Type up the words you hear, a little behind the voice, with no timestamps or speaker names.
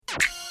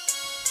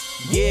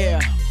Yeah,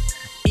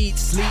 eat,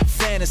 sleep,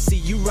 fantasy,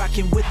 you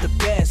rockin' with the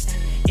best.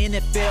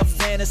 NFL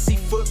Fantasy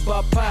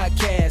Football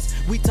Podcast.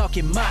 We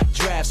talking mock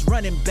drafts,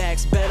 running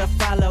backs, better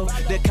follow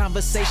the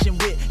conversation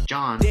with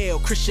John, Dale,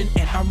 Christian,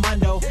 and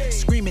Armando.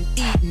 Screaming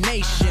Eat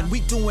Nation,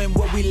 we doing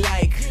what we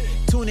like.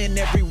 Tune in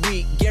every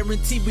week,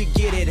 guarantee we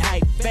get it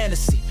hype.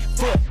 Fantasy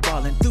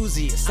football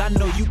enthusiasts, I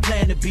know you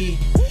plan to be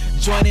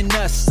joining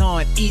us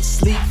on Eat,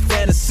 Sleep,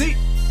 Fantasy.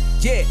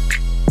 Yeah,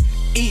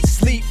 Eat,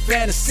 Sleep,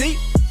 Fantasy.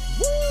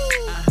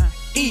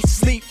 Eat,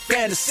 Sleep,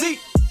 Fantasy.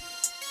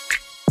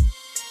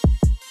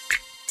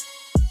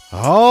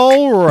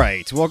 All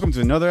right, welcome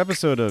to another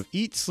episode of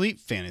Eat, Sleep,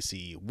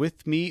 Fantasy.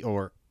 With me,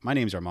 or my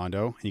name's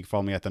Armando, and you can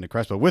follow me at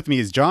Thundercrest, but with me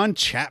is John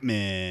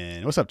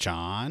Chapman. What's up,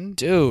 John?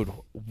 Dude,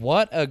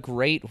 what a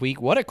great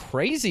week. What a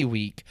crazy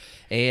week.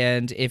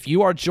 And if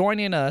you are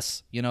joining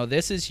us, you know,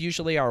 this is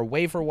usually our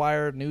waiver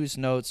wire, news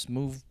notes,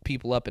 move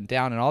people up and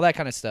down and all that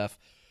kind of stuff.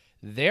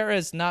 There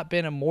has not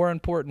been a more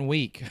important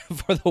week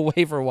for the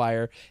waiver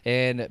wire,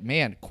 and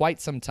man, quite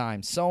some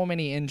time. So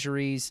many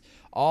injuries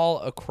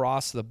all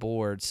across the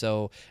board.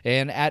 So,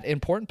 and at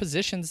important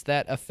positions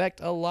that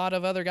affect a lot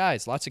of other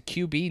guys. Lots of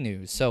QB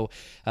news. So,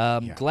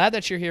 glad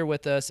that you're here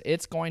with us.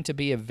 It's going to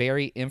be a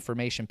very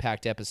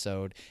information-packed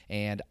episode,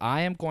 and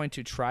I am going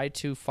to try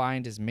to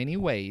find as many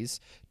ways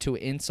to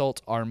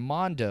insult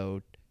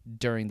Armando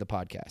during the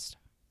podcast.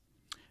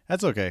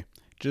 That's okay.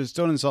 Just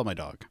don't insult my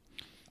dog.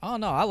 Oh,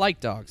 no, I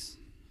like dogs.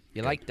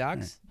 You like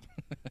dogs?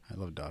 I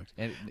love dogs.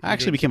 And I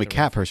actually became a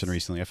cat person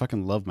recently. I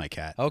fucking love my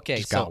cat. Okay,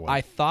 just got so one.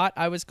 I thought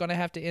I was going to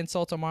have to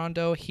insult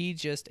Armando. He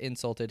just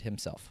insulted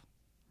himself.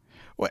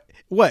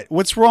 What?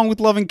 What's wrong with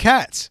loving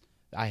cats?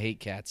 I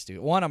hate cats, dude.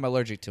 One, I'm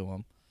allergic to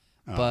them.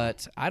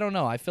 But I don't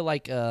know. I feel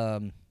like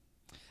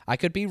I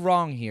could be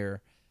wrong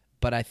here,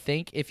 but I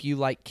think if you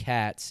like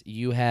cats,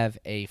 you have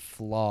a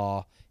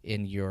flaw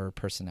in your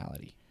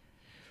personality.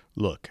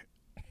 Look.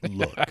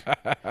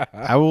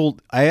 I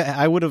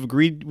would have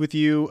agreed with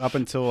you up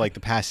until like the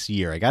past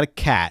year. I got a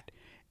cat,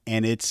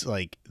 and it's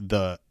like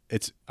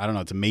it's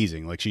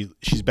amazing. Like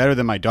she's better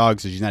than my dog,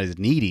 so she's not as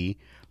needy,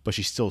 but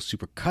she's still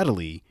super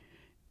cuddly,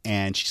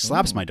 and she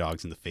slaps my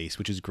dogs in the face,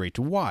 which is great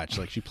to watch.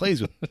 Like she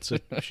plays with, so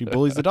she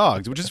bullies the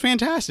dogs, which is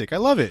fantastic. I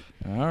love it.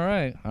 All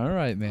right,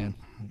 man.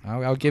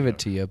 I'll give it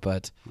to you,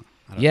 but.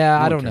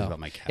 I don't know.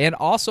 And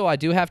also, I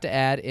do have to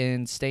add,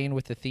 in staying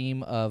with the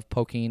theme of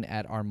poking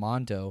at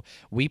Armando,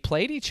 we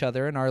played each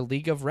other in our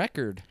League of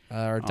Record,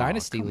 our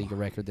Dynasty League of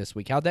Record this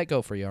week. How'd that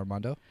go for you,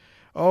 Armando?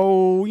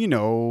 Oh, you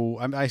know,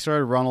 I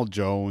started Ronald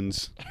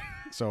Jones,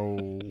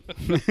 so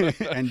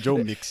and Joe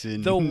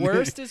Mixon. The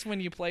worst is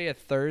when you play a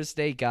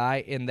Thursday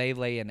guy and they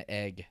lay an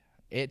egg.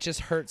 It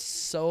just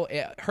hurts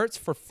it hurts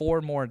for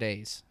 4 more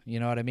days. You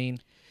know what I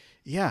mean?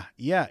 Yeah.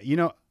 You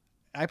know,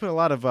 I put a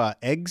lot of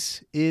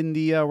eggs in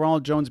the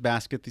Ronald Jones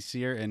basket this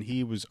year, and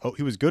he was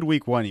good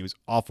week 1. He was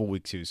awful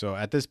week 2. So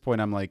at this point,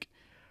 I'm like,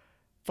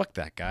 fuck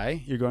that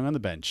guy. You're going on the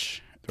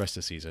bench the rest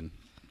of the season.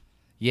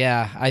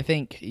 Yeah, I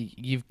think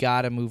you've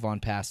got to move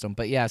on past him.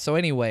 But yeah, so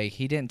anyway,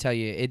 he didn't tell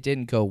you it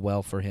didn't go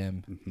well for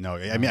him. No,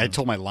 I mean, I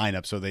told my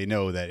lineup so they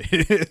know that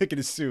they can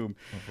assume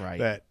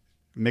that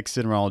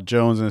Mixon, Ronald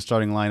Jones in the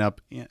starting lineup.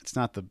 Yeah, it's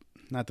not the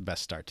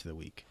best start to the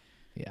week.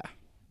 Yeah,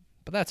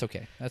 but that's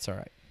okay. That's all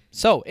right.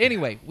 So,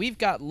 anyway, we've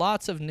got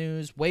lots of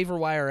news, waiver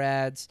wire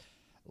ads,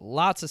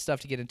 lots of stuff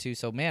to get into.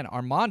 So, man,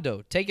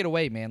 Armando, take it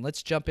away, man.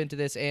 Let's jump into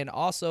this. And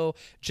also,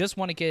 just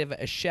want to give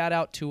a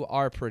shout-out to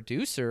our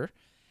producer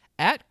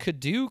at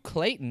Kadoo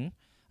Clayton.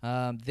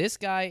 This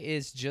guy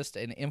is just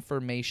an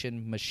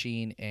information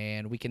machine,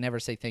 and we can never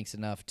say thanks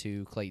enough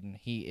to Clayton.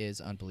 He is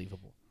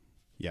unbelievable.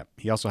 Yeah,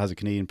 he also has a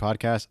Canadian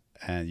podcast,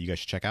 and you guys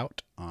should check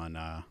out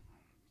on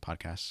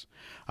podcasts.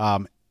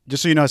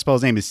 Just so you know how to spell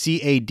his name is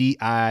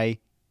CADIEUX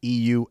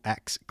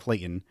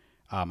Clayton.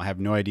 I have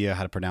no idea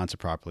how to pronounce it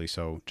properly,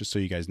 so just so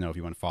you guys know, if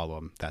you want to follow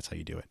him, that's how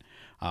you do it.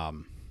 There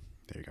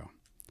you go.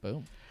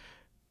 Boom.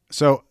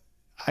 So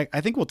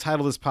I think we'll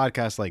title this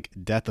podcast like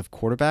Death of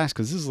Quarterbacks,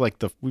 because this is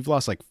like we've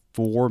lost like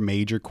 4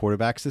 major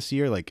quarterbacks this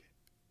year, like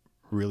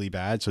really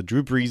bad. So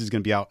Drew Brees is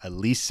going to be out at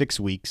least 6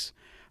 weeks.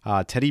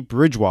 Teddy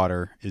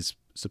Bridgewater is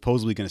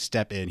supposedly going to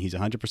step in. He's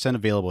 100%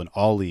 available in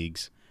all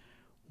leagues.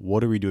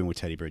 What are we doing with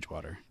Teddy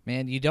Bridgewater?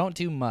 Man, you don't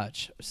do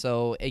much.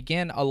 So,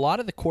 again, a lot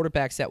of the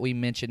quarterbacks that we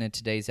mentioned in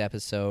today's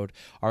episode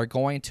are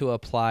going to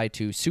apply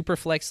to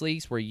Superflex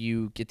leagues where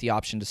you get the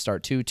option to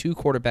start 2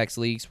 quarterbacks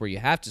leagues where you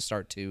have to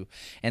start 2,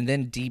 and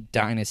then Deep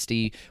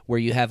Dynasty where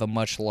you have a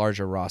much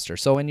larger roster.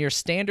 So, in your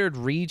standard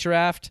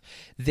redraft,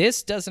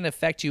 this doesn't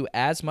affect you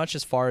as much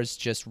as far as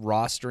just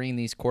rostering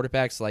these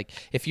quarterbacks. Like,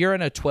 if you're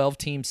in a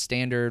 12-team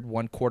standard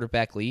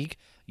 1-quarterback league,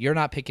 you're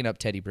not picking up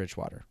Teddy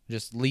Bridgewater.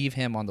 Just leave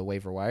him on the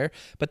waiver wire.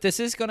 But this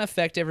is going to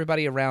affect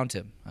everybody around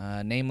him,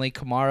 namely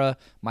Kamara,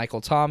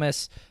 Michael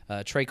Thomas,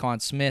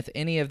 Traquan Smith,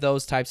 any of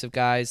those types of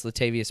guys,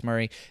 Latavius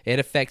Murray. It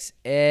affects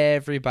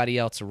everybody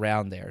else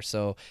around there.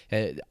 So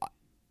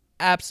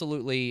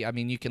absolutely, I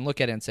mean, you can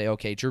look at it and say,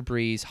 okay, Drew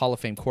Brees, Hall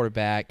of Fame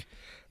quarterback.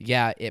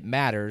 Yeah, it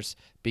matters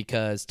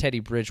because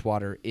Teddy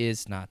Bridgewater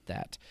is not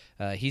that.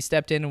 He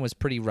stepped in and was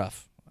pretty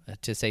rough.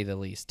 to say the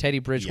least. Teddy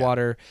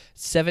Bridgewater,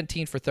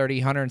 17 for 30,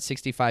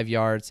 165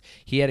 yards.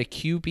 He had a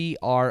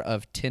QBR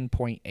of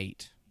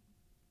 10.8.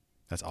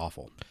 That's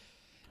awful.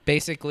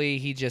 Basically,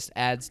 he just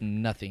adds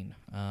nothing.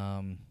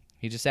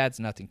 He just adds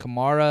nothing.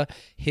 Kamara,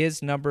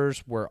 his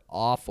numbers were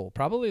awful.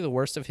 Probably the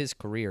worst of his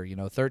career.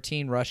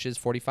 13 rushes,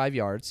 45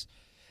 yards.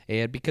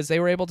 And because they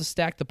were able to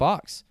stack the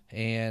box.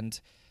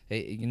 And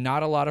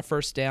not a lot of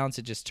first downs.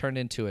 It just turned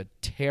into a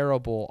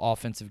terrible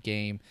offensive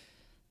game.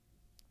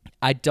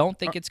 I don't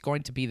think it's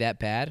going to be that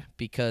bad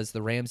because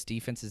the Rams'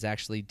 defense is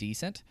actually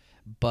decent.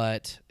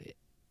 But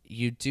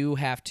you do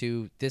have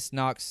to. This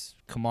knocks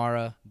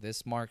Kamara.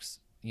 This knocks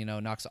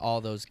all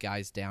those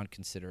guys down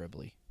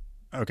considerably.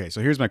 Okay,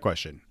 so here's my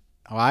question.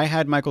 I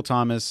had Michael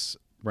Thomas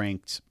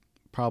ranked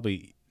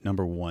probably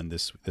number 1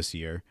 this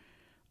year.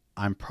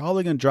 I'm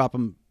probably going to drop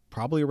him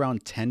probably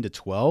around 10 to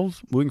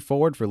 12 moving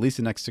forward for at least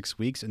the next 6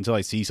 weeks until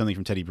I see something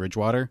from Teddy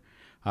Bridgewater.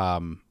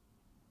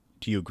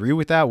 Do you agree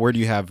with that? Where do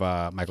you have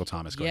Michael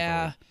Thomas going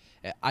forward?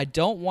 I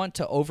don't want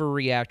to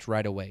overreact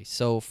right away.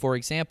 So, for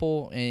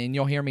example, and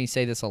you'll hear me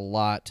say this a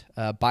lot,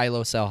 buy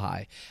low, sell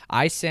high.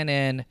 I sent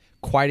in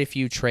quite a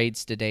few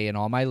trades today in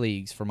all my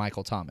leagues for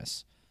Michael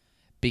Thomas.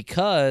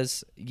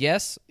 Because,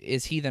 yes,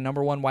 is he the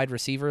number 1 wide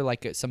receiver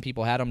like some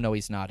people had him? No,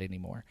 he's not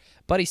anymore.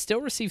 But he still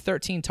received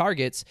 13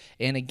 targets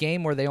in a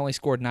game where they only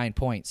scored 9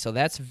 points. So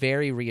that's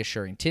very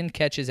reassuring. 10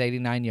 catches,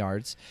 89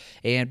 yards.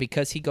 And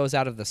because he goes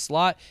out of the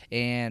slot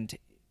and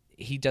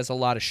he does a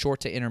lot of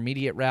short to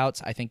intermediate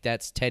routes, I think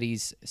that's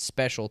Teddy's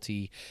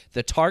specialty.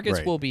 The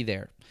targets will be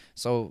there.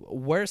 So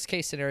worst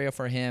case scenario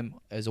for him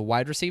is a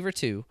wide receiver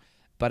 2,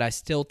 but I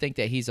still think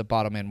that he's a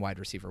bottom end wide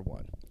receiver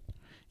 1.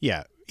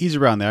 Yeah, he's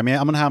around there. I mean,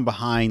 I'm going to have him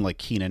behind like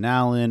Keenan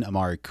Allen,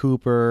 Amari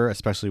Cooper,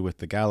 especially with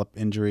the Gallup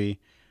injury.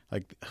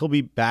 Like, he'll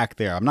be back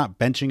there. I'm not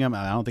benching him.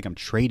 I don't think I'm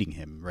trading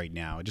him right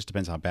now. It just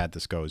depends how bad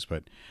this goes.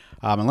 But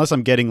unless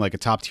I'm getting like a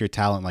top-tier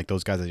talent like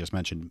those guys I just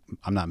mentioned,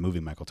 I'm not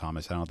moving Michael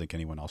Thomas. I don't think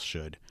anyone else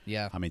should.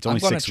 Yeah. I mean, it's only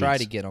 6 weeks. I'm going to try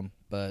to get him,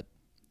 but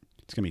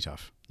it's going to be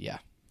tough. Yeah.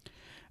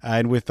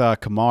 And with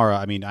Kamara,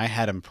 I mean, I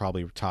had him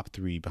probably top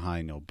 3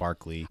 behind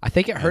Barkley. I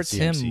think it hurts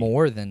him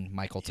more than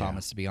Michael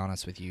Thomas, to be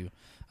honest with you.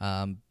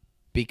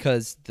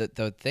 Because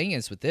the thing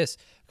is with this,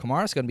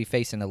 Kamara's going to be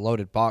facing a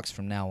loaded box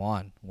from now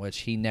on, which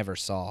he never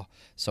saw.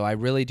 So I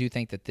really do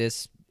think that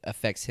this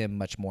affects him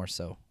much more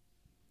so.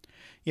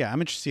 Yeah,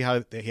 I'm interested to see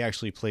how he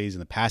actually plays in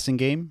the passing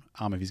game,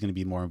 if he's going to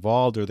be more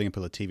involved, or they're going to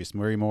put Latavius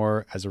Murray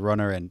more as a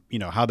runner, and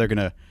how they're going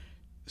to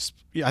 –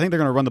 I think they're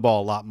going to run the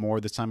ball a lot more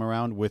this time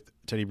around with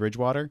Teddy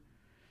Bridgewater.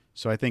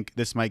 So I think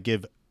this might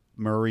give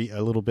Murray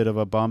a little bit of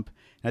a bump.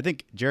 And I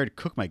think Jared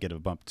Cook might get a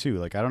bump too.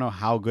 Like, I don't know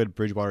how good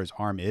Bridgewater's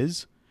arm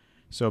is.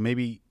 So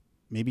maybe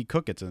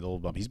Cook gets a little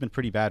bump. He's been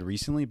pretty bad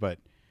recently, but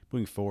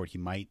moving forward, he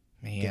might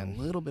get a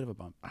little bit of a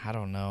bump. I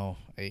don't know.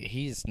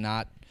 He's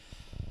not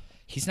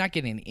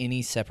getting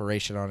any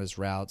separation on his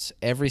routes.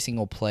 Every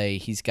single play,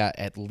 he's got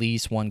at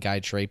least one guy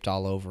draped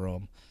all over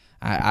him.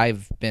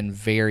 I've been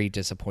very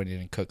disappointed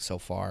in Cook so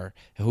far.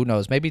 Who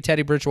knows? Maybe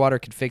Teddy Bridgewater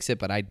could fix it,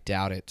 but I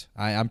doubt it.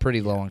 I'm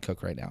pretty low on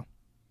Cook right now.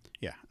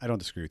 Yeah, I don't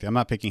disagree with you. I'm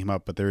not picking him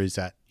up, but there is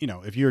that,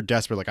 if you're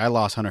desperate, like I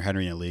lost Hunter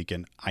Henry in a league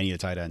and I need a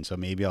tight end, so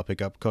maybe I'll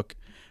pick up Cook,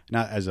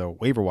 not as a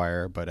waiver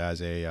wire, but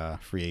as a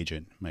free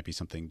agent. Might be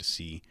something to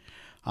see.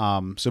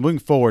 So moving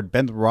forward,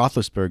 Ben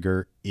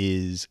Roethlisberger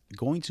is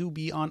going to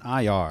be on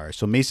IR.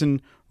 So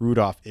Mason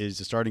Rudolph is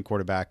the starting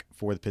quarterback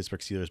for the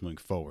Pittsburgh Steelers moving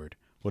forward.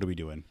 What are we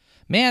doing?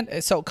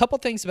 Man, so a couple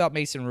things about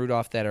Mason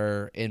Rudolph that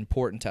are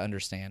important to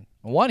understand.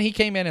 One, he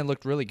came in and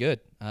looked really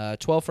good.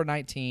 12 for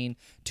 19,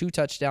 2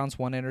 touchdowns,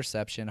 1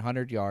 interception,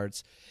 100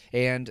 yards.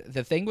 And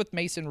the thing with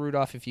Mason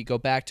Rudolph, if you go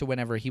back to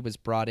whenever he was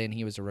brought in,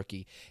 he was a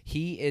rookie.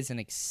 He is an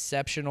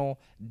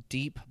exceptional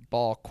deep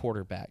ball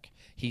quarterback.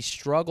 He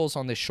struggles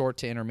on the short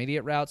to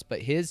intermediate routes,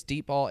 but his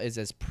deep ball is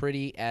as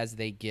pretty as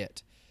they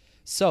get.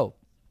 So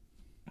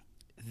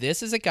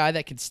this is a guy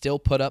that can still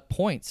put up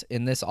points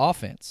in this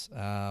offense.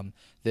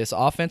 This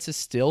offense is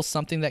still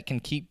something that can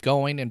keep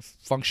going and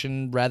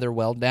function rather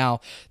well.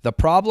 Now, the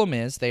problem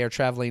is they are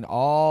traveling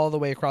all the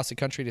way across the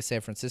country to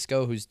San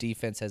Francisco, whose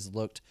defense has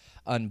looked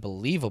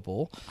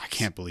unbelievable. I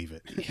can't believe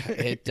it.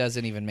 It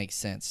doesn't even make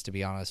sense, to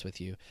be honest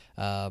with you.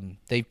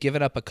 They've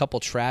given up a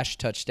couple trash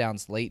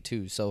touchdowns late,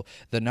 too. So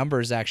the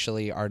numbers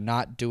actually are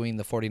not doing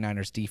the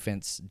 49ers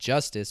defense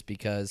justice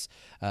because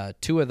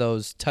 2 of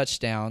those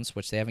touchdowns,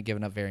 which they haven't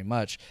given up very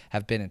much,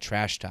 have been in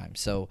trash time.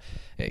 So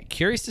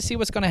curious to see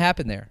what's going to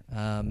happen there.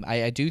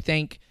 I do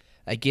think,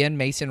 again,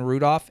 Mason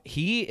Rudolph,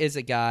 he is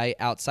a guy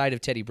outside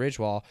of Teddy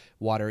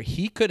Bridgewater.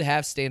 He could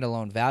have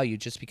standalone value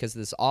just because of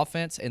this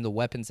offense and the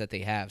weapons that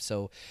they have.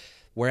 So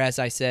whereas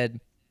I said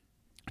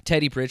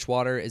Teddy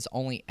Bridgewater is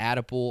only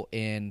addable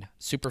in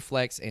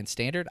Superflex and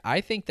Standard,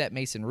 I think that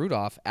Mason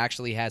Rudolph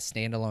actually has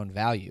standalone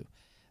value.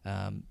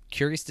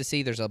 Curious to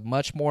see, there's a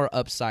much more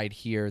upside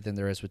here than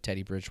there is with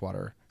Teddy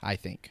Bridgewater, I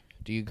think.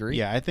 Do you agree?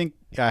 Yeah, I think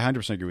I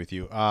 100% agree with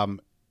you.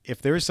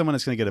 if there is someone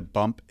that's going to get a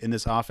bump in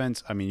this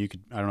offense, I mean,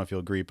 I don't know if you'll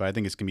agree, but I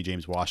think it's going to be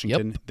James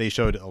Washington. Yep. They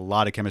showed a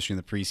lot of chemistry in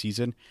the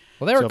preseason.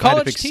 Well, they were if I had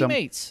to college pick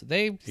teammates.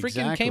 They freaking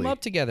Exactly. came up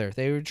together.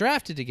 They were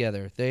drafted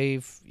together.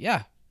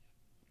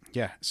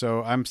 Yeah,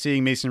 so I'm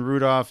seeing Mason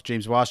Rudolph,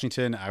 James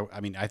Washington.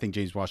 I mean, I think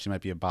James Washington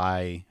might be a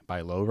buy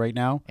low right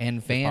now.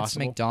 And Vance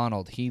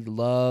McDonald. He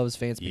loves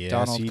Vance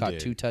McDonald. he Caught did.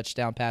 2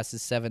 touchdown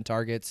passes, 7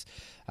 targets.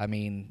 I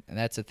mean, and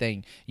that's the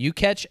thing. You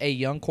catch a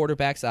young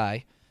quarterback's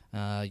eye,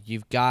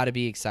 you've got to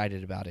be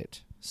excited about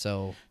it.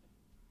 So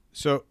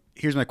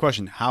here's my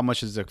question. How much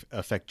does it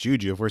affect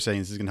Juju? If we're saying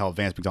this is going to help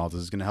Vance McDonald,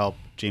 this is going to help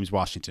James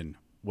Washington,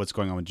 what's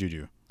going on with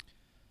Juju?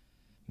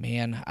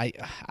 Man,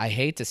 I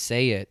hate to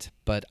say it,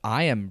 but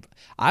I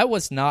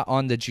was not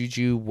on the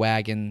Juju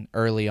wagon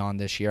early on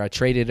this year. I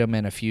traded him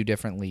in a few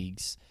different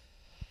leagues.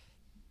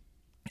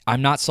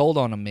 I'm not sold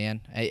on him,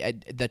 man.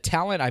 The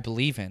talent I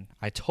believe in.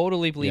 I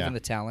totally believe in the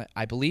talent.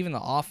 I believe in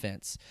the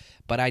offense,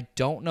 but I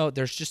don't know.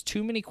 There's just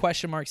too many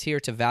question marks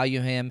here to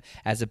value him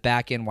as a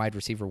back-end wide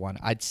receiver 1.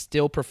 I'd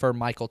still prefer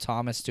Michael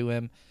Thomas to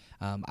him.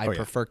 I'd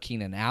prefer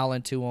Keenan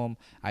Allen to him.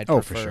 I'd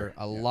prefer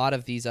a lot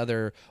of these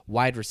other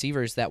wide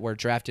receivers that were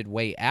drafted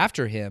way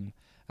after him.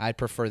 I'd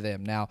prefer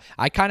them. Now,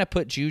 I kind of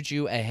put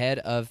Juju ahead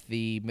of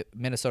the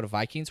Minnesota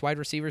Vikings wide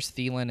receivers,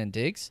 Thielen and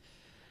Diggs,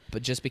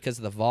 but just because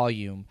of the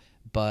volume.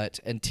 But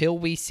until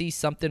we see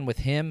something with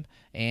him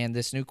and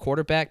this new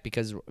quarterback,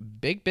 because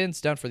Big Ben's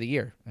done for the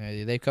year.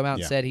 They've come out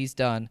and said he's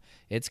done.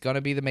 It's going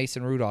to be the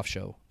Mason Rudolph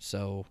show.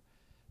 So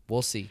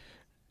we'll see.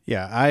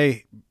 Yeah,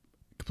 I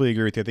completely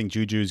agree with you. I think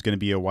Juju is going to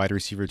be a wide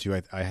receiver too.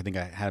 I think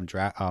I had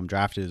him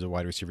drafted as a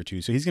wide receiver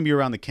too. So he's going to be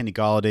around the Kenny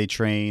Golladay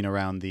train,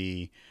 around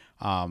the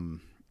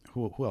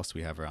who else do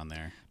we have around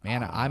there?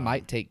 Man, I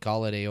might take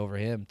Golladay over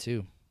him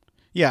too.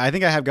 Yeah, I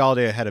think I have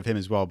Golladay ahead of him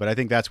as well. But I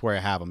think that's where I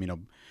have him. You know,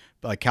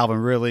 like Calvin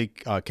Ridley,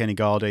 Kenny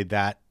Golladay,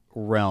 that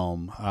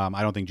realm.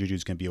 I don't think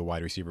Juju's going to be a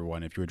wide receiver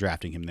 1. If you were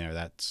drafting him there,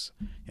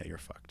 you're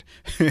fucked.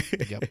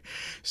 Yep.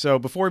 So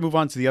before we move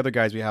on to the other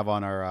guys we have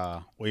on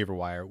our waiver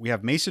wire, we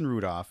have Mason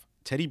Rudolph,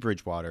 Teddy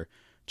Bridgewater,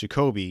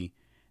 Jacoby,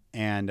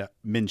 and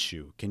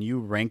Minshew. Can you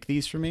rank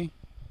these for me?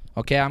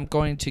 Okay, I'm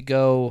going to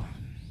go.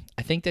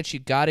 I think that you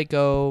got to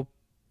go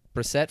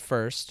Brissett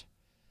first.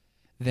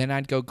 Then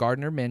I'd go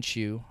Gardner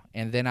Minshew,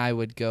 and then I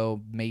would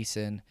go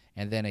Mason,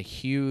 and then a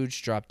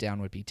huge drop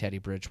down would be Teddy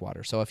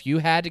Bridgewater. So if you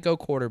had to go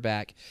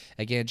quarterback,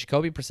 again,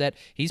 Jacoby Brissett,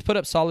 he's put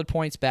up solid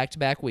points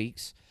back-to-back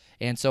weeks.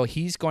 And so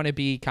he's going to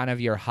be kind of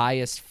your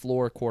highest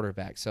floor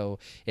quarterback. So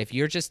if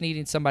you're just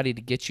needing somebody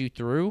to get you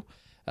through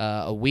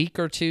a week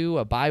or two,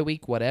 a bye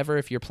week, whatever,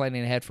 if you're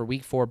planning ahead for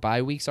week 4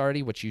 bye weeks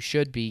already, which you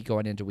should be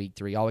going into week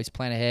 3, always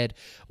plan ahead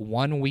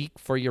 1 week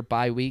for your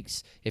bye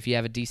weeks if you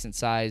have a decent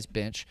size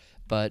bench.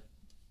 But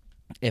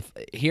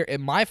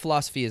my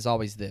philosophy is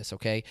always this,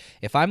 okay?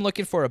 If I'm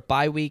looking for a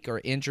bye week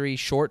or injury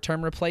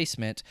short-term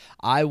replacement,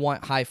 I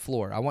want high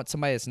floor. I want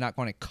somebody that's not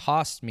going to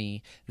cost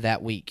me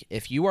that week.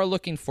 If you are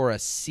looking for a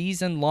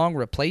season-long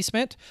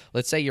replacement,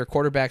 let's say your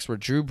quarterbacks were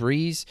Drew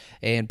Brees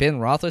and Ben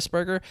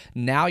Roethlisberger,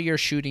 now you're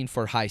shooting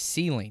for high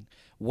ceiling.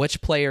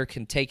 Which player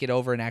can take it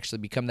over and actually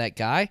become that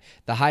guy?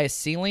 The highest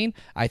ceiling,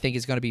 I think,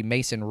 is going to be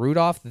Mason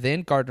Rudolph,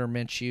 then Gardner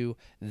Minshew,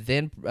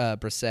 then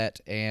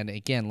Brissett, and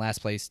again, last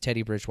place,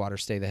 Teddy Bridgewater.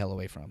 Stay the hell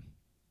away from.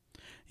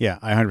 Yeah,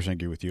 I 100%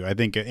 agree with you. I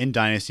think in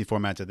dynasty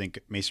formats, I think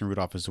Mason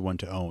Rudolph is the one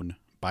to own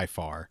by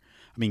far.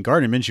 I mean,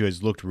 Gardner Minshew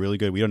has looked really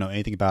good. We don't know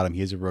anything about him.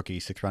 He is a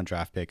rookie, 6th-round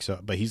draft pick,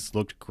 but he's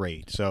looked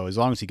great. So as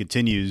long as he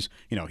continues,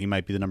 he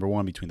might be the number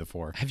 1 between the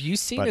 4. Have you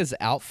seen his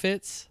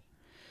outfits?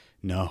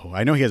 No,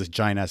 I know he has a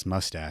giant-ass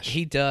mustache.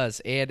 He does,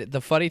 and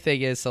the funny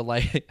thing is, so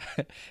like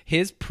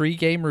his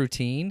pregame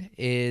routine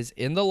is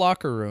in the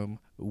locker room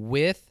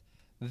with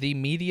the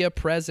media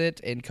present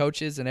and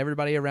coaches and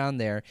everybody around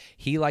there.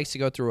 He likes to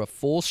go through a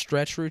full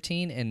stretch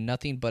routine and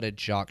nothing but a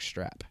jock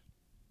strap.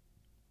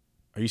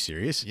 Are you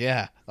serious?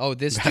 Yeah. Oh,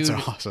 that's dude,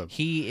 awesome.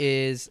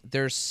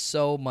 There's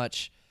so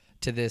much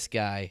to this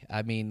guy.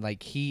 I mean,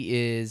 like, he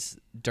is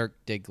Dirk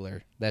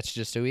Diggler. That's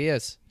just who he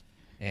is.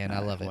 And I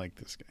love it. I like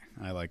this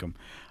guy. I like him.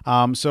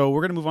 So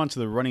we're going to move on to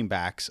the running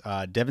backs.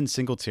 Devin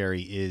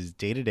Singletary is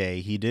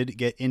day-to-day. He did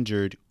get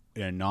injured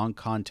in a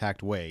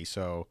non-contact way,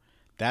 so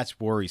that's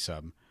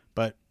worrisome.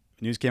 But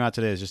news came out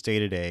today is just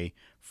day-to-day.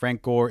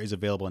 Frank Gore is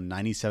available in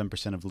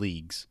 97% of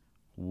leagues.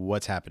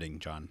 What's happening,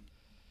 John?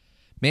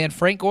 Man,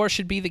 Frank Gore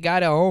should be the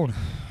guy to own.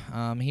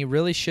 He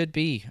really should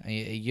be.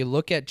 You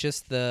look at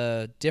just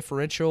the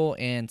differential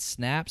and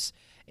snaps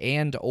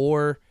and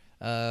or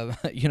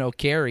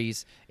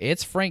carries,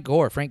 it's Frank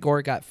Gore. Frank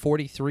Gore got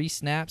 43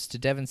 snaps to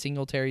Devin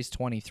Singletary's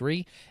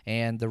 23,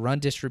 and the run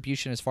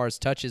distribution as far as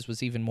touches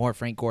was even more.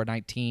 Frank Gore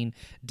 19,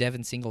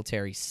 Devin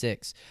Singletary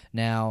 6.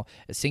 Now,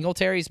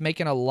 Singletary's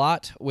making a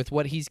lot with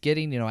what he's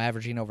getting,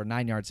 averaging over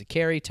 9 yards a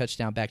carry,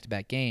 touchdown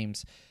back-to-back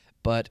games.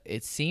 But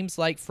it seems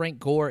like Frank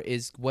Gore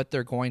is what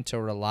they're going to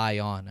rely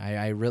on.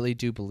 I really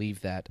do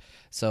believe that.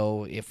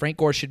 So if Frank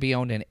Gore should be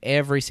owned in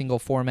every single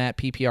format,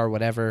 PPR,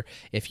 whatever.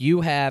 If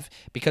you have,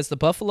 because the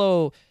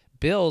Buffalo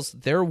Bills,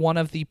 they're one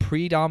of the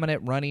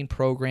predominant running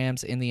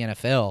programs in the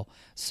NFL.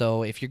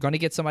 So if you're going to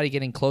get somebody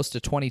getting close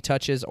to 20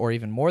 touches or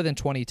even more than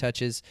 20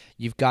 touches,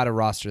 you've got to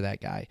roster that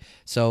guy.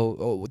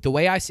 So the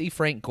way I see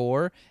Frank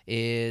Gore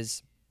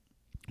is,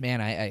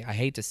 man, I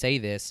hate to say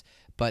this,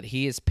 but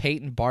he is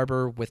Peyton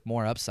Barber with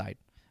more upside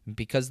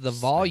because the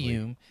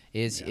volume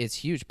is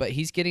huge. But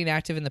he's getting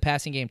active in the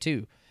passing game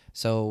too.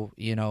 So,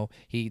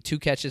 he 2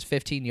 catches,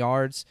 15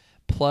 yards,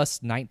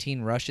 plus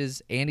 19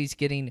 rushes, and he's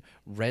getting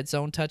red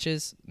zone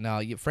touches.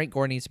 No, Frank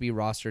Gore needs to be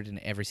rostered in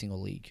every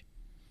single league.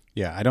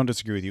 Yeah, I don't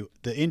disagree with you.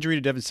 The injury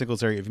to Devin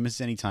Singletary, if he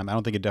misses any time, I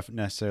don't think it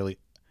necessarily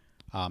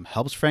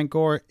helps Frank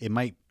Gore. It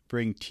might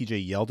bring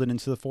TJ Yeldon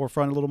into the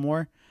forefront a little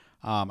more.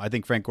 I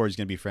think Frank Gore is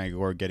going to be Frank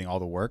Gore getting all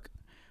the work.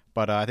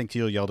 But I think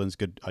TJ Yeldon's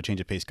a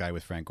change of pace guy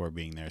with Frank Gore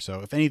being there.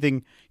 So if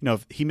anything,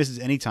 if he misses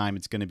any time,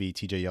 it's going to be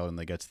TJ Yeldon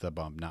that gets the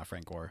bump, not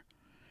Frank Gore.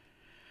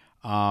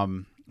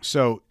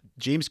 So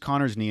James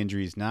Conner's knee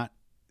injury is not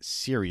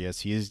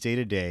serious. He is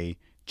day-to-day.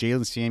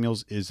 Jalen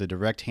Samuels is a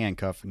direct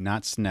handcuff,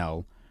 not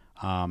Snell.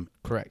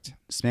 Correct.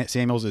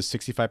 Samuels is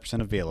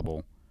 65%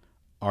 available.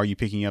 Are you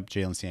picking up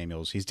Jalen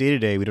Samuels? He's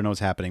day-to-day. We don't know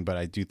what's happening, but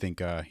I do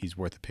think he's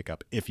worth a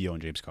pickup if you own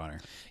James Conner.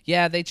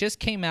 Yeah, they just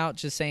came out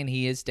just saying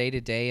he is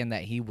day-to-day and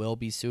that he will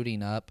be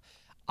suiting up.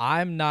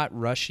 I'm not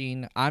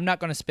rushing. I'm not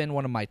going to spend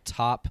one of my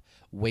top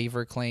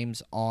waiver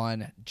claims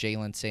on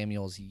Jalen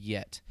Samuels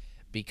yet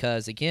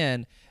because,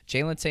 again,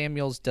 Jalen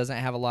Samuels doesn't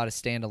have a lot of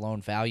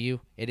standalone value.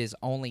 It is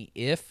only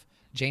if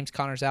James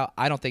Conner's out.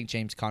 I don't think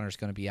James Conner's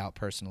going to be out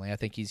personally. I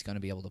think he's going to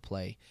be able to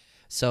play.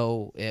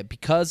 So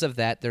because of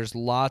that, there's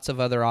lots of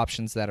other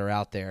options that are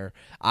out there.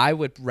 I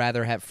would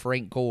rather have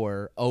Frank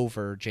Gore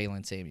over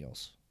Jalen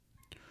Samuels.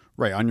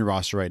 Right, on your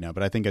roster right now.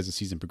 But I think as the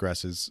season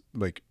progresses,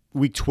 like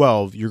week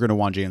 12, you're going to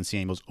want Jalen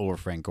Samuels over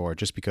Frank Gore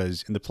just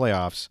because in the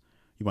playoffs,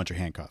 you want your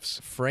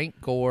handcuffs. Frank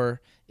Gore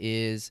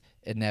is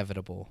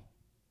inevitable.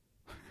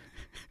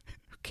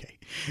 Okay.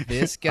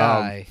 This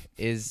guy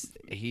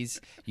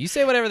you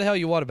say whatever the hell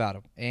you want about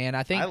him. And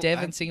I think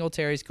Devin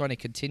Singletary is going to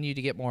continue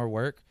to get more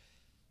work.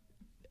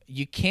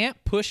 You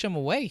can't push him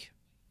away.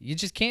 You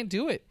just can't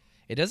do it.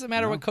 It doesn't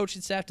matter what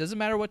coaching staff, doesn't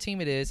matter what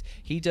team it is.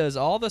 He does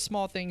all the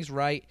small things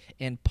right,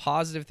 and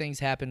positive things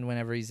happen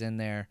whenever he's in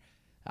there.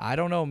 I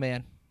don't know,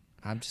 man.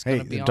 I'm just going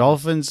to be honest. The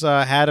Dolphins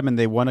had him, and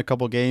they won a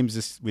couple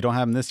games. We don't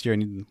have him this year,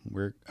 and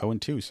we're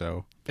 0-2,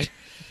 so.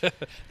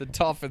 The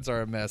Dolphins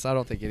are a mess. I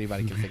don't think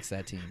anybody can fix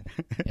that team.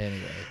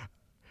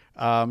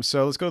 Anyway.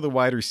 So let's go to the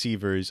wide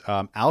receivers.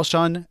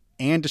 Alshon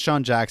and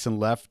Deshaun Jackson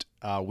left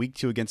week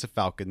 2 against the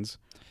Falcons.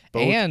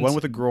 Both, and one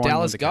with a groin,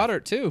 Dallas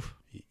Goedert, too.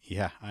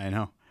 Yeah, I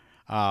know.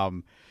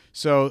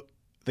 So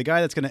the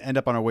guy that's going to end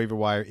up on our waiver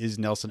wire is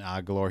Nelson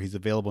Aguilar. He's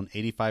available in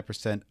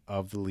 85%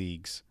 of the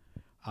leagues.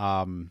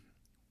 Are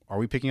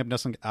we picking up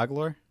Nelson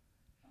Aguilar?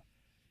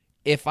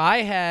 If I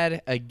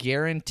had a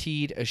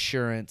guaranteed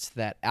assurance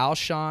that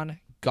Alshon,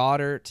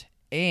 Goddard,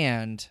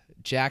 and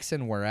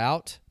Jackson were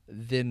out,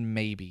 then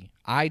maybe.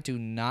 I do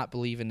not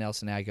believe in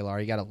Nelson Aguilar.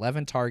 He got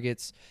 11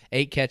 targets,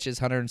 8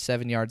 catches,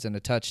 107 yards, and a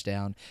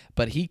touchdown,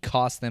 but he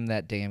cost them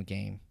that damn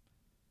game.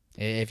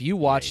 If you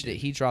watched it,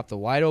 he dropped the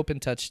wide-open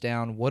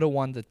touchdown, would have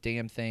won the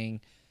damn thing.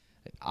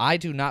 I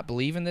do not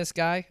believe in this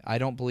guy. I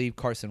don't believe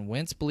Carson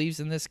Wentz believes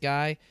in this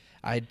guy.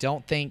 I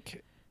don't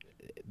think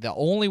the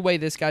only way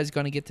this guy's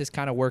going to get this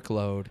kind of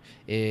workload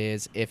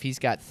is if he's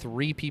got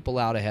 3 people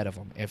out ahead of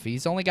him. If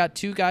he's only got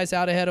 2 guys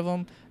out ahead of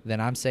him, then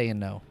I'm saying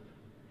no.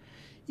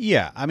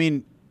 Yeah, I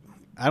mean,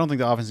 I don't think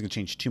the offense is going to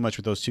change too much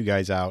with those 2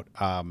 guys out.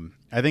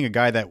 I think a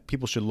guy that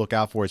people should look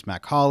out for is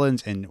Matt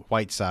Collins and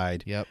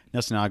Whiteside. Yep.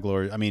 Nelson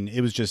Aguilar, I mean,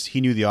 it was just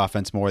he knew the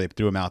offense more. They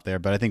threw him out there.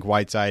 But I think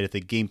Whiteside, if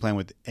they game plan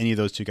with any of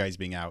those 2 guys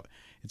being out,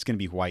 it's going to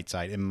be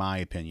Whiteside, in my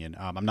opinion.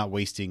 I'm not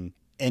wasting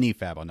any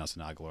fab on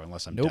Nelson Aguilar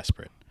unless I'm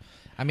desperate.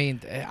 I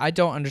mean, I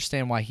don't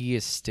understand why he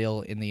is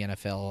still in the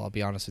NFL, I'll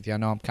be honest with you. I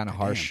know I'm kind of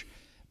harsh.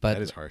 But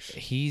that is harsh.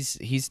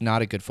 He's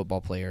not a good football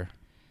player.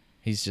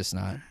 He's just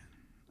not.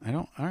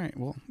 All right.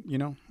 Well,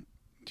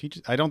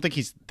 I don't think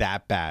he's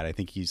that bad. I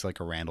think he's like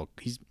a Randall.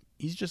 He's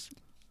just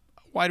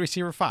wide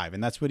receiver 5,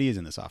 and that's what he is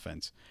in this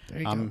offense. There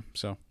you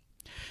go.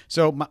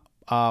 So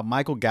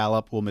Michael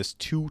Gallup will miss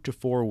 2 to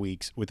 4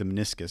 weeks with a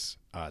meniscus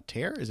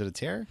tear. Is it a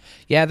tear?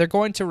 Yeah, they're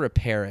going to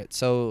repair it.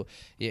 So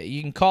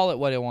you can call it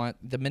what you want.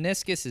 The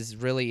meniscus is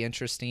really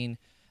interesting.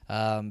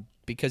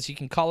 Because you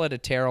can call it a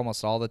tear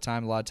almost all the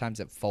time. A lot of times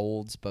it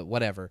folds, but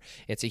whatever.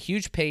 It's a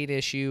huge pain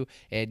issue,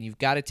 and you've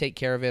got to take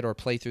care of it or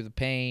play through the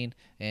pain.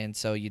 And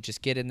so you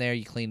just get in there,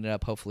 you clean it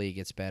up. Hopefully it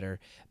gets better.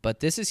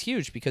 But this is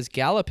huge because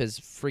Gallup has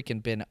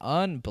freaking been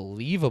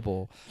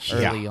unbelievable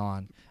early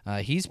on.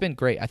 He's been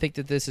great. I think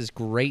that this is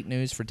great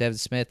news for Devin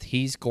Smith.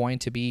 He's going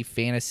to be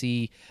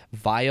fantasy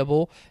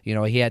viable.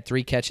 He had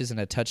 3 catches and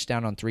a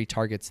touchdown on 3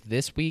 targets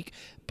this week.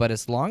 But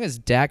as long as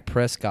Dak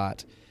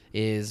Prescott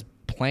is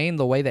playing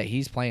the way that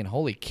he's playing,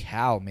 holy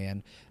cow,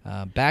 man.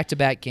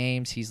 Back-to-back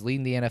games, he's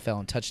leading the NFL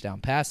in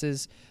touchdown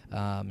passes.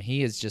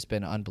 He has just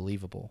been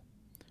unbelievable.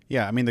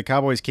 Yeah, I mean, the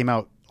Cowboys came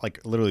out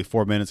like literally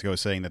 4 minutes ago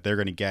saying that they're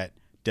going to get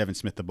Devin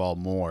Smith the ball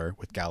more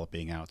with Gallup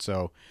being out.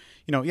 So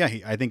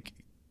I think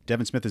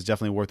Devin Smith is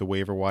definitely worth a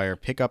waiver wire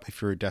pickup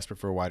if you're desperate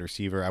for a wide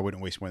receiver. I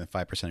wouldn't waste more than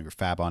 5% of your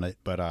fab on it,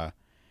 but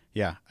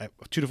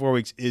 2 to 4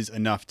 weeks is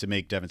enough to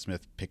make Devin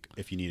Smith pick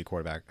if you need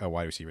a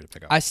wide receiver to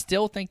pick up. I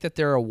still think that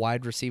there are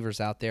wide receivers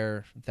out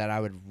there that I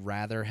would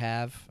rather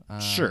have.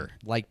 Sure.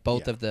 Like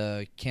both of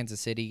the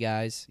Kansas City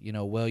guys,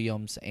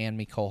 Williams and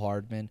Mecole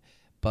Hardman.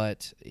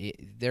 But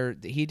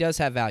he does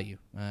have value.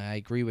 I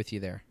agree with you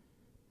there.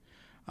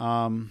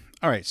 All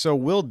right. So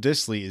Will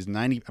Dissly is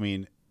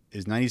 98%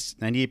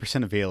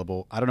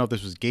 available. I don't know if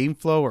this was game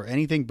flow or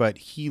anything, but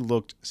he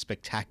looked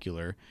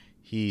spectacular.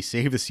 He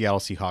saved the Seattle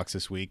Seahawks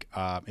this week.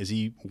 Is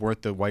he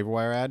worth the waiver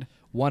wire ad?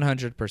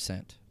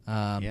 100%.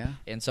 Yeah.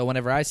 And so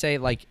whenever I say,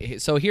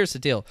 so here's the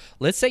deal.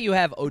 Let's say you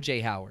have O.J.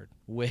 Howard,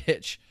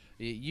 which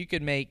you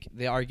could make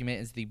the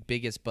argument is the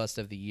biggest bust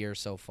of the year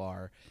so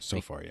far.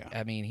 Yeah.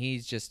 I mean,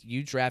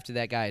 you drafted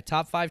that guy a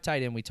top 5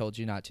 tight end. We told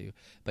you not to,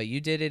 but you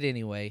did it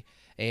anyway.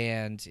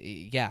 And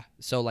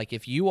so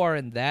if you are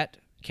in that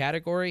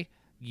category,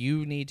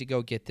 you need to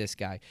go get this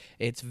guy.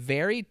 It's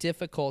very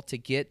difficult to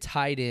get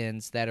tight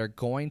ends that are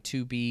going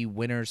to be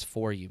winners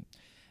for you.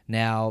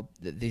 Now,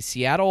 the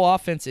Seattle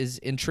offense is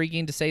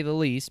intriguing to say the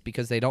least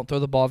because they don't throw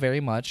the ball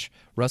very much.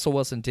 Russell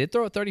Wilson did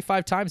throw it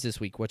 35 times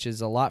this week, which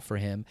is a lot for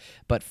him.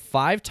 But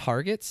 5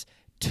 targets,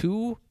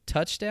 2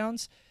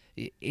 touchdowns,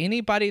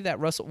 anybody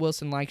that Russell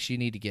Wilson likes, you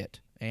need to get.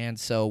 And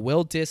so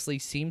Will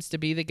Dissly seems to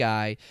be the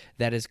guy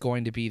that is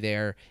going to be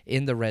there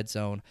in the red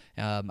zone.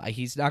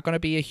 He's not going to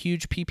be a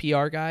huge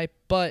PPR guy,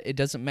 but it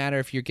doesn't matter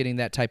if you're getting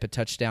that type of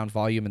touchdown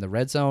volume in the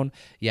red zone.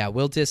 Yeah,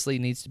 Will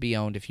Dissly needs to be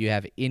owned if you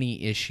have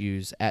any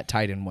issues at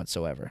tight end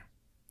whatsoever.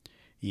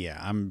 Yeah,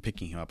 I'm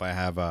picking him up. I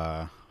have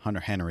Hunter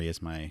Henry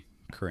as my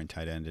current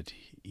tight end.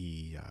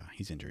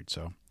 He's injured,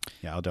 so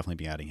yeah, I'll definitely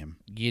be adding him.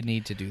 You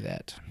need to do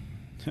that.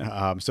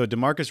 So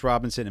Demarcus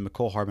Robinson and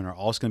Mecole Hardman are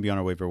also going to be on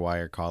our waiver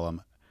wire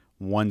column.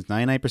 One's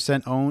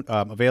 99%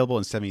 available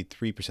and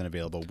 73%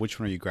 available.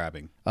 Which one are you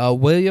grabbing?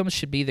 Williams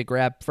should be the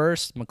grab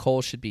first.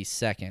 Mecole should be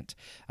second.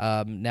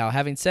 Now,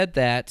 having said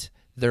that,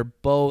 they're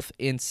both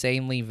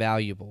insanely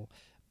valuable.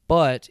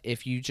 But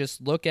if you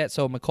just look at,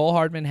 so Mecole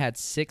Hardman had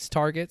 6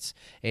 targets,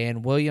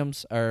 and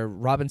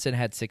Robinson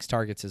had 6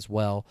 targets as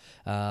well.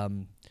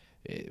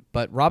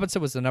 But Robinson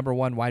was the number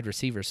 1 wide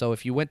receiver. So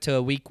if you went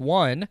to week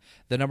 1,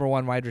 the number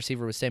 1 wide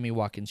receiver was Sammy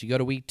Watkins. You go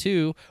to week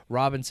 2,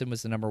 Robinson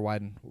was the number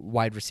 1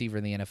 wide receiver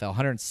in the NFL.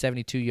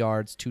 172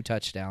 yards, 2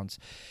 touchdowns.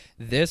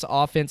 This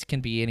offense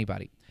can be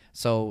anybody.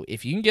 So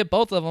if you can get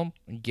both of them,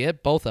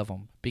 get both of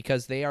them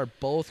because they are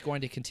both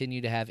going to continue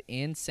to have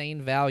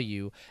insane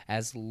value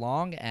as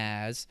long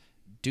as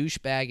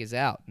Douchebag is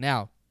out.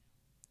 Now,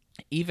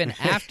 even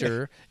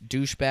after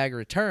Douchebag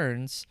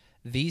returns,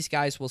 these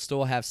guys will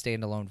still have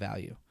standalone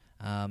value.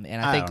 And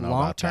I think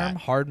long-term,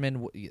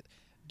 Hardman,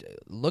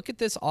 look at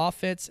this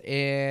offense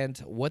and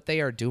what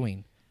they are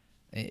doing.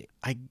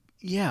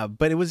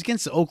 But it was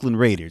against the Oakland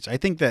Raiders. I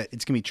think that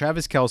it's going to be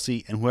Travis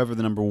Kelce and whoever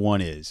the number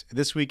 1 is.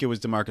 This week it was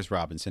Demarcus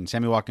Robinson.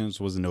 Sammy Watkins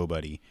was a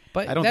nobody.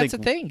 But that's the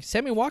thing.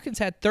 Sammy Watkins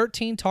had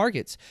 13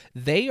 targets.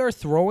 They are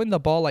throwing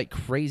the ball like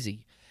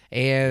crazy.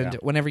 And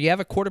whenever you have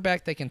a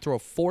quarterback that can throw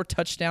 4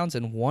 touchdowns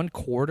in 1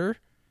 quarter.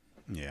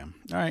 Yeah.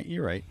 All right.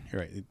 You're right.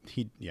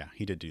 He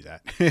did do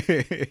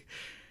that.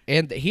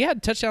 And he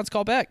had touchdowns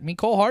called back.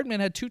 Mecole Hardman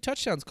had 2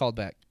 touchdowns called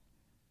back.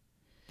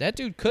 That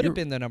dude could have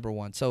been the number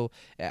 1. So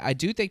I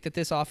do think that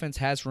this offense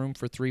has room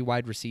for 3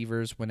 wide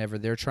receivers whenever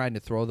they're trying to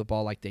throw the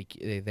ball like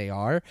they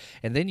are.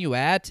 And then you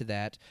add to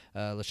that,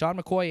 LaShawn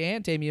McCoy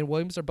and Damian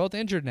Williams are both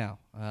injured now.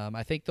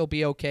 I think they'll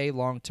be okay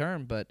long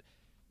term, but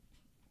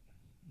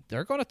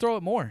they're going to throw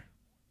it more.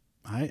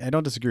 I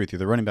don't disagree with you.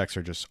 The running backs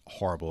are just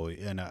horrible.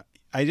 And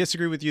I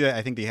disagree with you that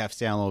I think they have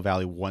standalone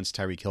value once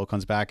Tyreek Hill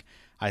comes back.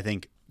 I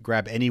think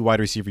grab any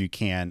wide receiver you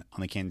can on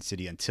the Kansas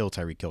City until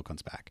Tyreek Hill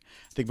comes back.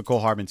 I think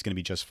Mecole Hardman's going to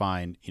be just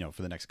fine,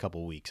 for the next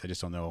couple of weeks. I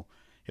just don't know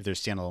if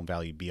there's standalone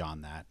value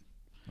beyond that.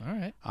 All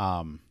right.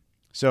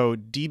 So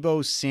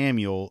Deebo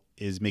Samuel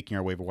is making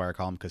our waiver wire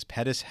column because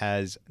Pettis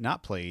has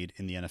not played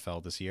in the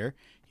NFL this year.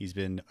 He's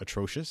been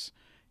atrocious.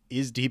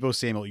 Is Deebo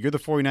Samuel, you're the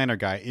 49er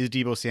guy, is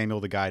Deebo Samuel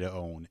the guy to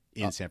own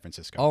in San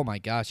Francisco? Oh, my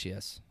gosh,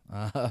 yes.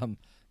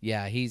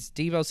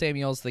 Deebo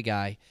Samuel's the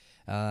guy.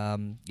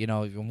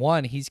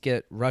 He's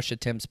get rush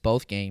attempts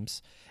both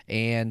games,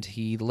 and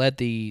he led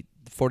the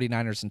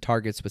 49ers in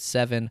targets with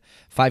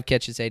 5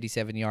 catches,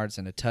 87 yards,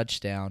 and a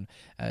touchdown.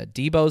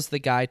 Deebo's the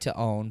guy to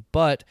own,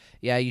 but,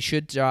 you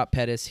should drop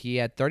Pettis. He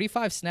had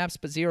 35 snaps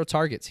but 0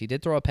 targets. He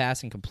did throw a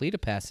pass and complete a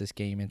pass this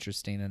game,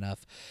 interesting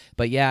enough.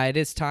 But, it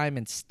is time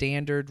in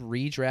standard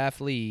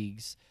redraft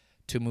leagues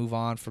to move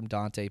on from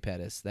Dante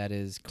Pettis. That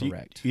is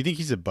correct. Do you think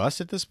he's a bust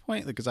at this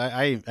point? Because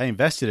I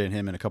invested in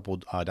him in a couple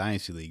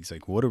dynasty leagues.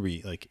 Like, what are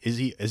we like? Is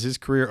his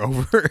career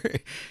over?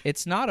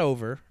 It's not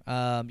over.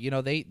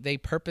 They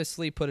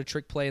purposely put a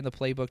trick play in the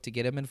playbook to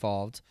get him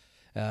involved.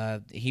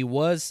 He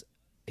was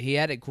He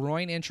had a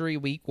groin injury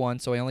week 1,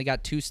 so he only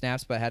got 2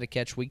 snaps, but had to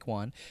catch week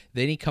 1.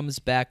 Then he comes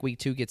back week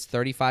 2, gets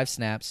 35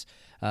 snaps,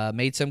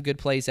 made some good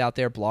plays out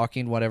there,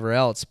 blocking, whatever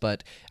else.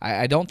 But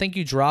I don't think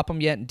you drop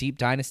him yet in deep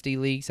dynasty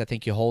leagues. I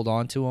think you hold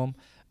on to him.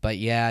 But,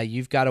 yeah,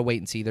 you've got to wait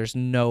and see. There's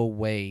no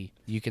way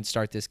you can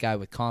start this guy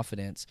with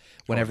confidence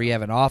whenever you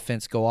have an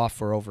offense go off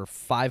for over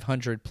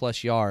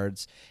 500-plus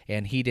yards,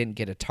 and he didn't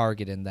get a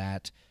target in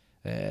that.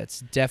 It's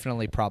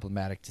definitely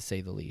problematic, to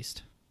say the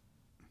least.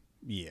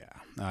 Yeah,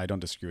 I don't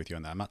disagree with you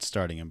on that. I'm not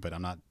starting him, but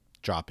I'm not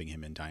dropping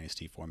him in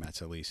dynasty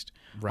formats at least.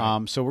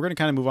 Right. So we're going to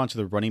kind of move on to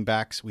the running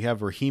backs. We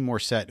have Raheem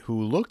Morset,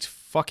 who looked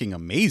fucking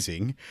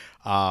amazing.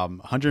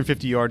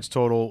 150 yards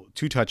total,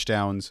 2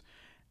 touchdowns.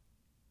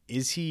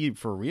 Is he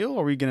for real?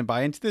 Are we going to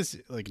buy into this?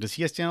 Like, does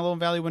he have standalone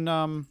value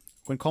when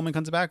Coleman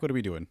comes back? What are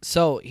we doing?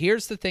 So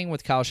here's the thing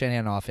with Kyle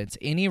Shanahan offense.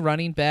 Any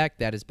running back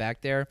that is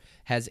back there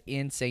has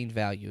insane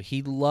value.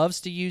 He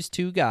loves to use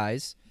 2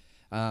 guys.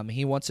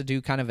 He wants to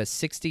do kind of a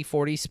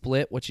 60-40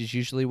 split, which is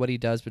usually what he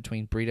does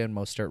between Breida and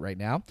Mostert right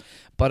now.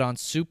 But on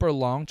super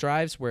long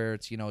drives where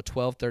it's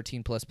 12,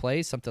 13-plus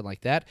plays, something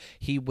like that,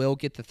 he will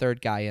get the third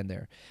guy in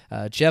there.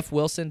 Jeff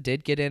Wilson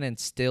did get in and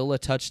steal a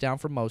touchdown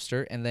from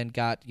Mostert and then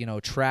got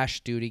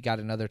trash duty, got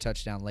another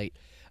touchdown late.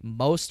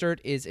 Mostert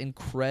is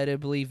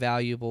incredibly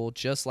valuable,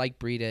 just like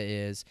Breida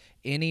is.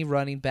 Any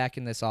running back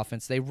in this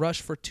offense, they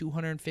rush for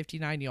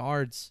 259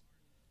 yards.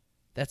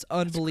 That's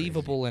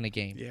unbelievable in a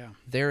game. Yeah.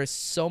 There is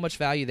so much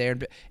value there.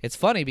 And it's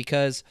funny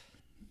because,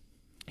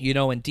 in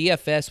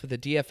DFS, with the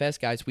DFS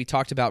guys, we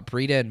talked about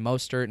Breida and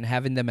Mostert and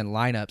having them in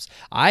lineups.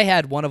 I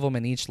had one of them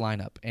in each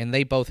lineup, and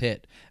they both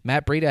hit.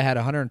 Matt Breida had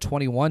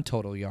 121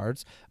 total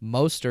yards.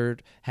 Mostert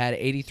had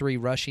 83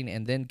 rushing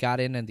and then got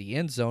in the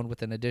end zone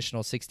with an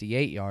additional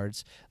 68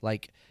 yards.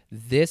 Like,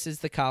 this is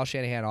the Kyle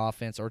Shanahan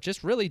offense, or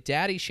just really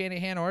Daddy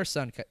Shanahan or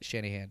son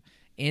Shanahan.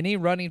 Any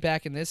running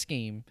back in this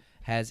scheme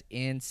has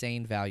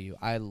insane value.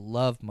 I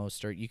love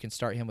Mostert. You can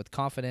start him with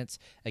confidence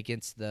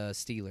against the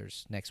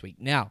Steelers next week.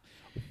 Now,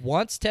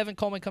 once Tevin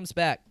Coleman comes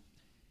back,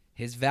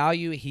 his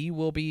value, he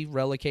will be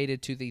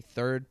relegated to the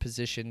third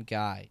position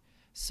guy.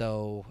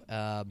 So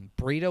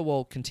Breida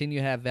will continue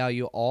to have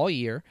value all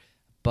year,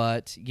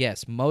 but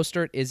yes,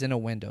 Mostert is in a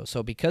window.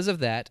 So because of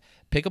that,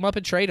 pick him up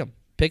and trade him.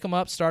 Pick him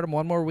up, start him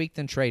one more week,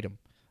 then trade him.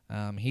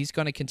 He's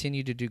going to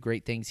continue to do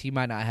great things. He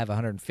might not have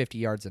 150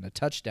 yards and a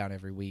touchdown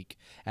every week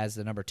as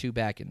the number 2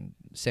 back in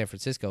San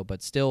Francisco,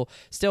 but still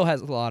has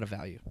a lot of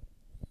value.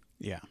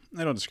 Yeah,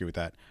 I don't disagree with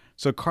that.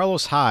 So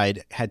Carlos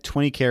Hyde had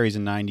 20 carries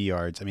and 90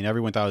 yards. I mean,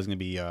 everyone thought it was going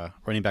to be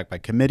running back by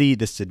committee.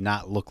 This did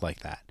not look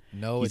like that.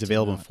 No, he's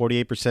available in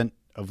 48%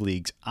 of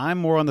leagues. I'm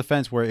more on the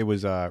fence where it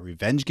was a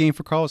revenge game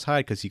for Carlos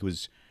Hyde because he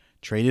was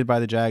traded by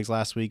the Jags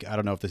last week. I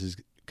don't know if this is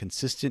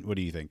consistent. What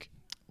do you think?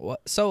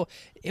 So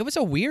it was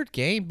a weird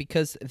game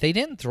because they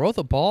didn't throw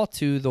the ball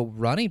to the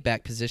running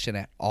back position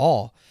at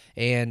all.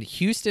 And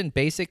Houston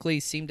basically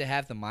seemed to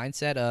have the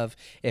mindset of,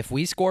 if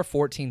we score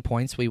 14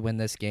 points, we win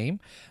this game.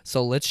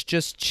 So let's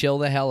just chill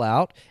the hell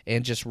out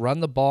and just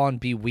run the ball and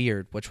be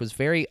weird, which was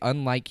very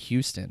unlike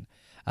Houston.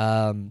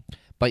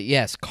 But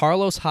yes,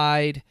 Carlos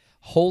Hyde,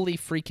 holy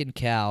freaking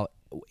cow.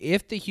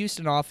 If the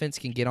Houston offense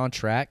can get on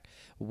track,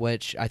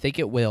 which I think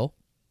it will,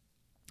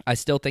 I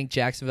still think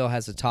Jacksonville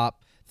has a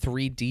top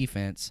 3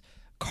 defense.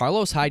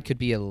 Carlos Hyde could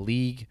be a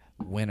league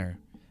winner.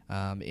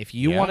 If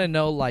you want to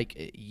know,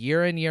 like,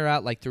 year in, year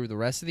out, like through the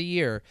rest of the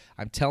year,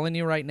 I'm telling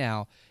you right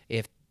now,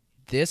 if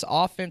this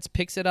offense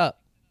picks it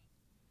up,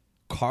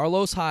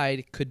 Carlos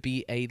Hyde could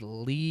be a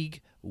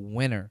league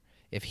winner.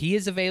 If he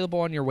is available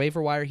on your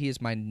waiver wire, he is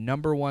my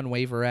number 1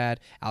 waiver ad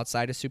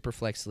outside of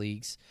Superflex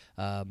leagues.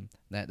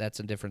 That's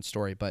a different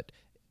story. But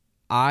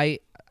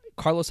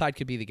Carlos Hyde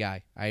could be the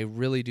guy. I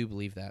really do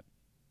believe that.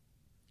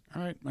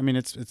 All right. I mean,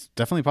 it's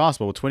definitely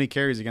possible. With 20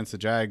 carries against the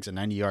Jags and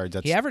 90 yards,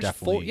 that's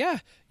definitely...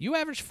 You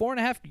averaged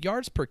 4.5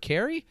 yards per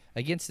carry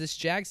against this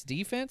Jags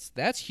defense.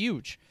 That's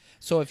huge.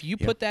 So if you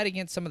put that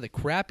against some of the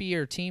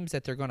crappier teams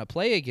that they're going to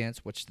play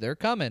against, which they're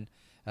coming,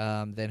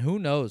 then who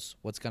knows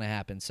what's going to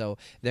happen. So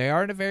they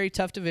are in a very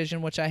tough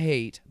division, which I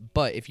hate.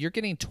 But if you're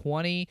getting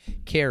 20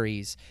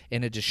 carries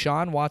in a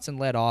Deshaun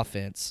Watson-led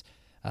offense,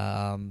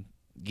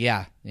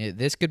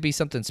 this could be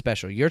something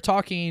special. You're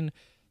talking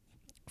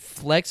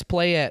flex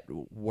play at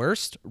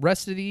worst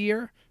rest of the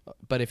year,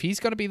 but if he's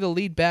going to be the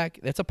lead back,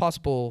 that's a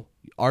possible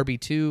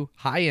RB2,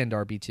 high-end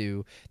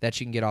RB2 that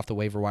you can get off the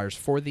waiver wires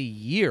for the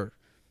year.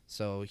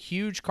 So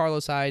huge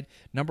Carlos Hyde,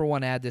 number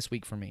 1 ad this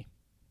week for me.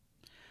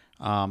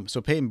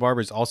 So Peyton Barber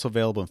is also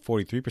available in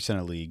 43%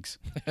 of leagues.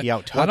 He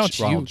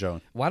outtouched Ronald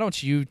Jones. Why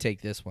don't you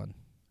take this one?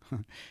 I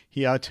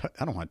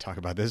don't want to talk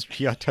about this.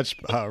 He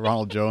outtouched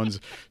Ronald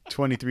Jones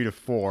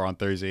 23-4 on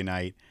Thursday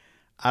night.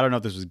 I don't know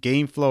if this was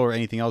game flow or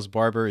anything else.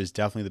 Barber is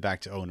definitely the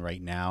back to own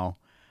right now.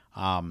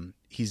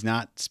 He's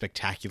not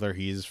spectacular.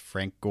 He is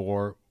Frank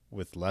Gore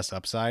with less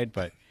upside.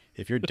 But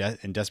if you're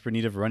in desperate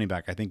need of a running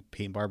back, I think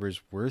Peyton Barber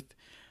is worth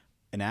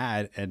an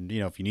ad. And,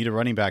 if you need a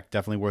running back,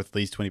 definitely worth at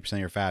least 20% of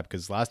your fab.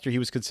 Because last year he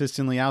was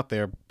consistently out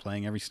there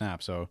playing every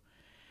snap. So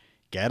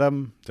get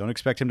him. Don't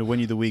expect him to win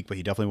you the week, but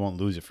he definitely won't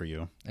lose it for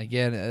you.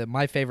 Again,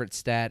 my favorite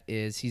stat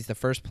is he's the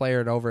first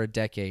player in over a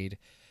decade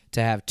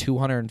to have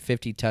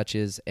 250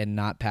 touches and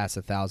not pass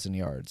 1,000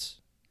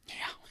 yards.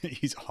 Yeah,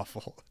 he's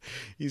awful.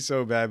 He's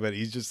so bad, but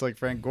he's just like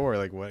Frank Gore.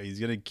 Like, what? He's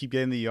gonna keep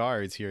getting the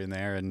yards here and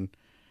there, and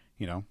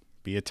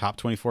be a top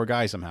 24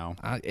 guy somehow.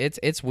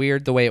 It's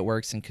weird the way it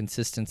works and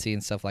consistency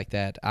and stuff like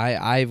that.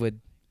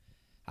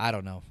 I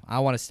don't know. I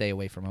want to stay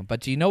away from him. But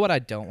do you know what I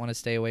don't want to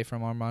stay away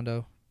from,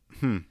 Armando?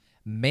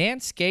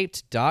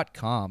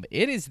 Manscaped.com.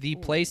 It is the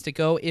place to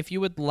go if you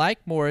would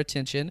like more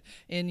attention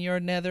in your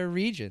nether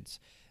regions.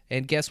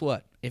 And guess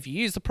what? If you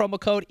use the promo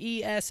code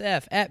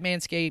ESF at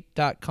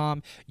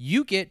manscaped.com,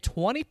 you get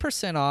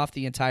 20% off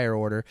the entire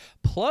order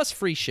plus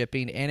free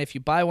shipping. And if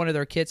you buy one of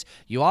their kits,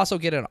 you also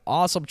get an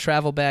awesome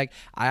travel bag.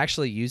 I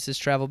actually use this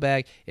travel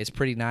bag. It's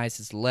pretty nice.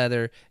 It's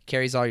leather,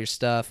 carries all your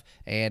stuff,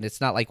 and it's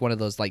not like one of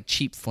those like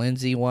cheap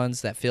flimsy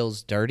ones that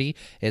feels dirty.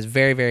 It's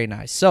very, very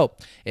nice. So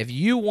if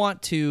you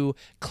want to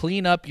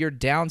clean up your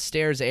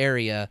downstairs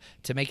area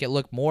to make it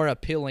look more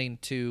appealing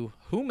to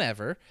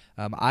whomever,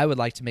 I would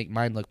like to make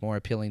mine look more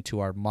appealing to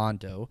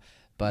Armando.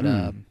 But,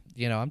 I'm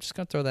just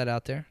going to throw that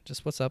out there.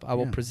 Just what's up. I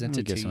will present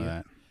it to you.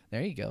 That.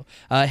 There you go.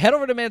 Head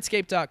over to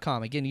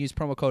manscaped.com. Again, use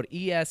promo code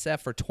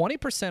ESF for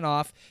 20%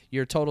 off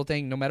your total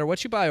thing, no matter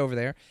what you buy over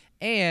there,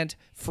 and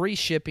free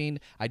shipping.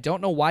 I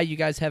don't know why you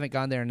guys haven't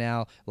gone there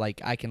now.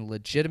 Like, I can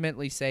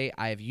legitimately say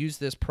I have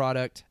used this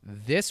product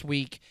this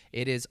week.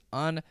 It is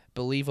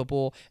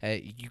unbelievable.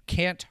 You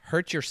can't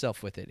hurt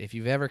yourself with it. If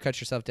you've ever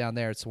cut yourself down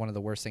there, it's one of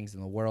the worst things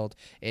in the world.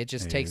 It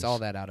just takes all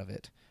that out of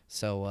it.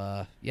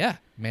 So,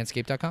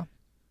 manscaped.com.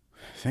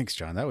 Thanks,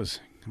 John. That was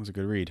a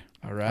good read.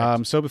 All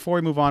right. So before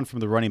we move on from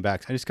the running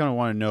backs, I just kind of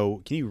want to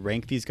know, can you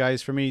rank these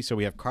guys for me? So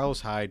we have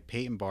Carlos Hyde,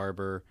 Peyton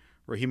Barber,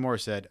 Raheem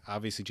Morissette.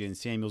 Obviously, Jaden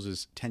Samuels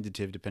is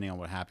tentative depending on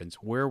what happens.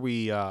 Where do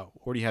you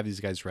have these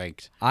guys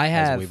ranked? I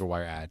have as a waiver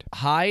wire ad.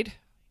 Hyde,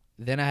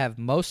 then I have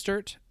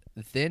Mostert,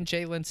 then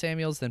Jalen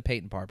Samuels, then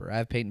Peyton Barber. I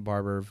have Peyton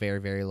Barber very,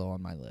 very low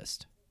on my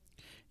list.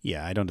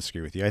 Yeah, I don't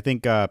disagree with you. I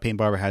think Peyton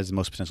Barber has the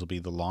most potential to be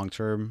the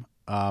long-term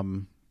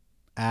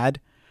ad,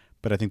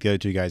 but I think the other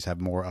two guys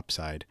have more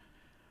upside.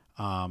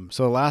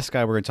 So the last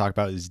guy we're going to talk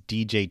about is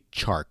DJ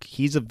Chark.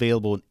 He's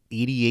available in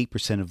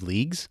 88% of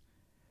leagues,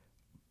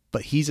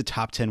 but he's a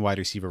top 10 wide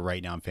receiver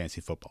right now in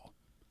fantasy football.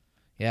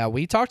 Yeah,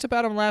 we talked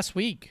about him last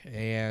week,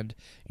 and,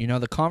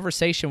 the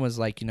conversation was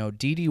like,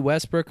 D.D.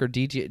 Westbrook or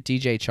DJ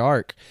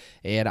Chark,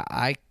 and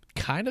I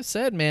kind of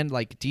said, man,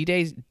 like,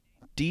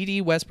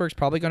 D.D. Westbrook's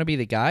probably going to be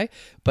the guy,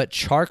 but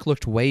Chark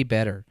looked way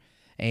better.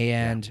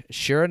 And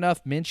sure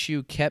enough,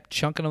 Minshew kept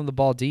chunking him the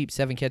ball deep,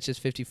 7 catches,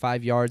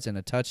 55 yards, and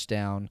a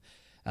touchdown.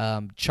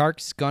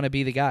 Chark's going to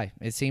be the guy.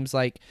 It seems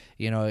like,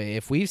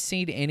 if we've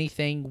seen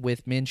anything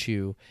with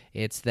Minshew,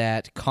 it's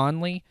that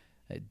Conley,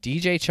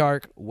 DJ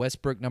Chark,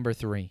 Westbrook number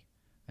 3.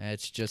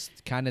 It's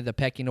just kind of the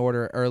pecking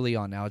order early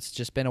on now. It's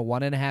just been a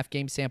 1.5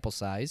 game sample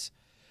size.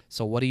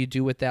 So what do you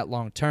do with that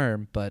long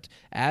term? But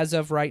as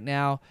of right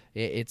now,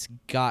 it's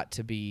got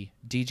to be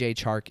DJ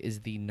Chark is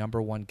the number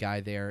 1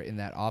 guy there in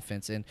that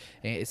offense. And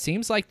it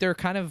seems like they're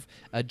kind of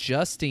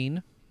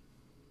adjusting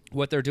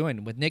what they're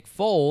doing. With Nick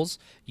Foles,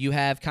 you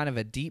have kind of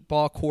a deep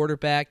ball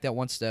quarterback that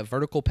wants a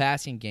vertical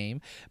passing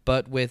game.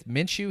 But with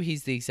Minshew,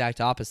 he's the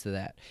exact opposite of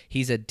that.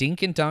 He's a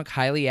dink and dunk,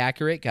 highly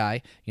accurate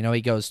guy.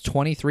 He goes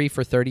 23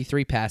 for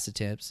 33 pass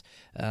attempts.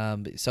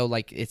 So,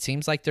 it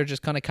seems like they're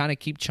just going to kind of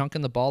keep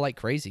chunking the ball like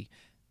crazy.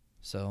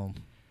 So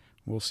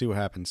we'll see what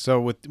happens. So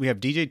we have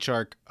DJ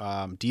Chark,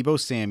 Deebo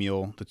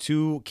Samuel, the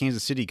 2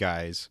 Kansas City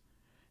guys,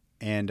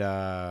 and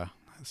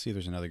let's see if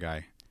there's another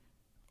guy.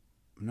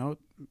 No,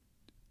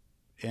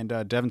 and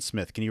Devin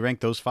Smith. Can you rank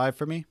those 5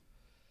 for me?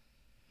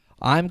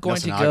 I'm going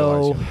Nelson to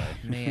Aguilar's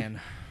go, man.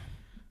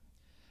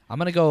 I'm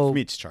going to go. For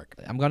me, it's Chark.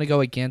 I'm going to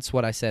go against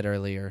what I said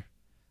earlier.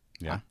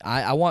 Yeah.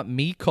 I want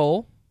me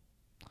Cole.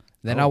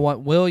 Then I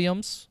want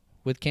Williams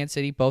with Kansas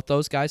City. Both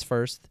those guys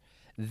first.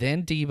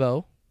 Then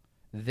Deebo.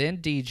 Then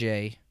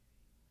DJ,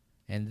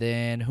 and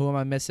then who am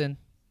I missing?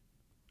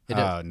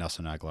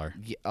 Nelson Aguilar.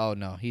 Oh,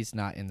 no, he's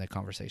not in the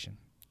conversation.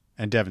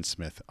 And Devin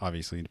Smith,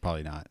 obviously,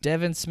 probably not.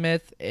 Devin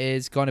Smith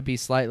is going to be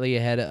slightly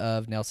ahead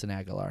of Nelson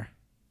Aguilar.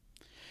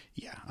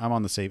 Yeah, I'm not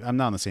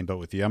on the same boat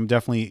with you. I'm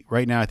definitely,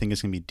 right now, I think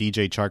it's going to be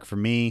DJ Chark for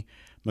me,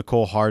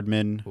 McCole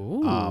Hardman.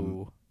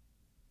 Ooh.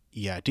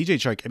 Yeah, DJ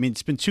Chark,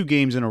 it's been 2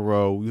 games in a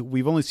row.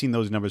 We've only seen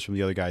those numbers from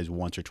the other guys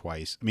once or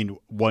twice.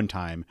 One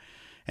time.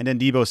 And then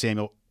Deebo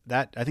Samuel.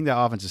 I think that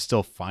offense is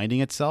still finding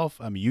itself.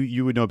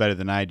 You would know better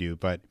than I do,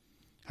 but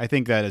I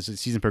think that as the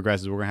season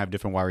progresses, we're going to have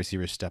different wide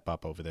receivers step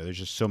up over there. There's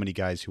just so many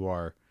guys who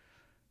are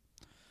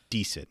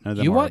decent. None of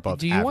them are above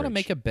Do you average. want to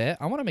make a bet?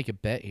 I want to make a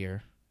bet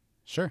here.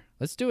 Sure.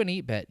 Let's do an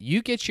eat bet.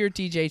 You get your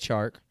DJ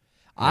Chark.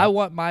 I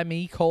want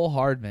my Cole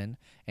Hardman,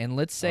 and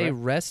let's say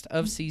rest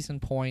of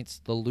season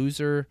points. The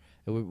loser,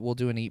 we'll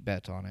do an eat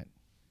bet on it.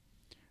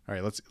 All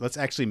right, let's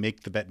actually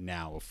make the bet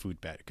now, a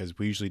food bet, because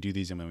we usually do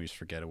these and then we just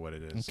forget what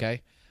it is.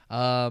 Okay.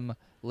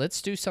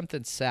 Let's do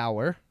something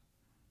sour.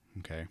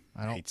 Okay.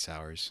 I hate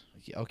sours.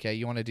 Okay,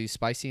 you want to do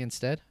spicy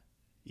instead?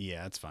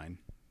 Yeah, that's fine.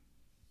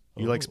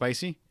 You like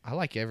spicy? I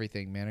like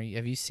everything, man.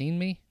 Have you seen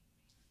me?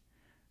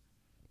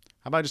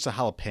 How about just a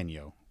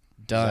jalapeno?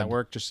 Done. Does that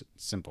work? Just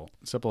simple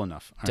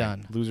enough. All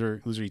Done. Right.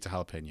 Loser eats a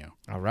jalapeno.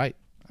 All right.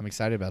 I'm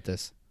excited about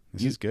this.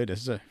 This is good.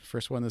 This is the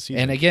first one of the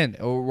season. And again,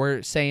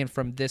 we're saying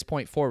from this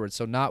point forward,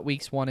 so not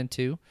weeks 1 and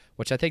 2,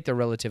 which I think they're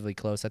relatively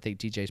close. I think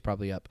DJ's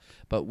probably up,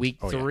 but week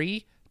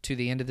 3 to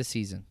the end of the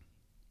season.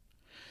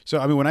 So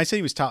I mean, when I say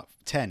he was top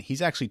 10,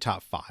 he's actually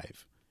top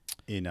 5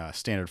 in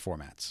standard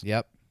formats.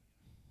 Yep.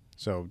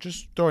 So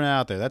just throwing it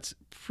out there, that's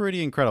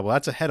pretty incredible.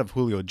 That's ahead of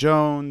Julio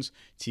Jones,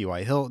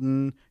 T.Y.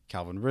 Hilton,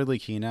 Calvin Ridley,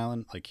 Keenan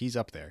Allen. Like, he's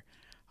up there.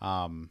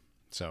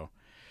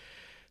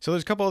 So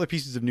there's a couple other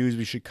pieces of news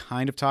we should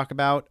kind of talk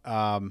about.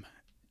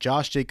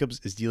 Josh Jacobs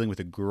is dealing with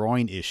a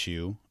groin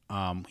issue.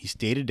 He's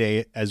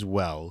day-to-day as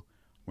well.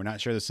 We're not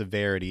sure the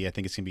severity. I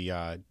think it's going to be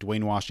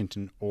Dwayne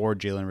Washington or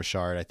Jalen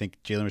Richard. I think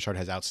Jalen Richard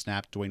has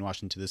outsnapped Dwayne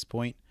Washington to this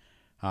point.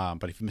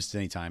 But if he misses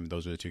any time,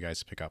 those are the two guys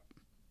to pick up.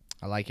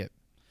 I like it.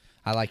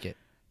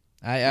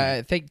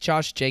 I think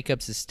Josh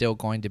Jacobs is still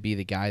going to be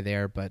the guy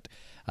there, but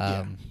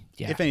yeah.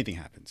 If anything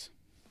happens.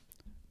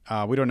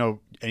 We don't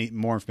know any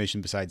more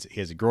information besides he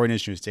has a groin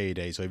issue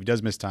day-to-day. So if he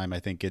does miss time, I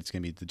think it's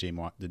going to be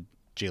the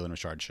Jalen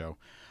Richard show.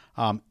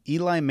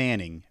 Eli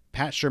Manning,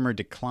 Pat Shurmur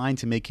declined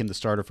to make him the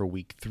starter for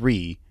week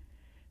 3.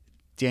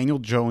 Daniel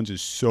Jones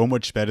is so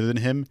much better than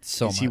him.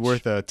 Is he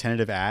worth a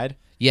tentative ad?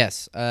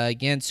 Yes.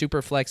 Again,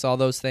 super flex, all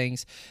those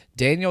things.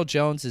 Daniel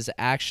Jones is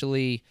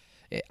actually,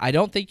 I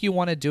don't think you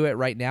want to do it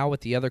right now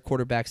with the other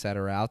quarterbacks that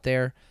are out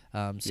there.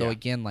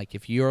 Again, like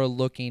if you're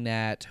looking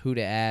at who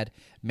to add,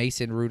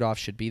 Mason Rudolph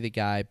should be the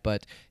guy.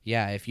 But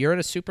yeah, if you're in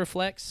a super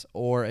flex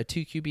or a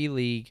 2QB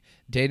league,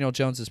 Daniel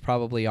Jones is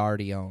probably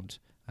already owned.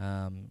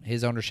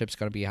 His ownership's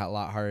going to be a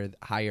lot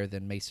higher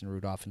than Mason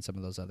Rudolph and some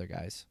of those other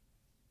guys.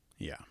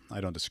 Yeah, I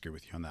don't disagree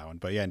with you on that one.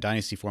 But yeah, in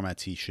Dynasty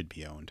formats, he should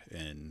be owned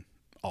in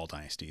all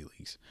Dynasty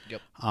leagues.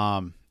 Yep.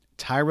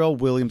 Tyrell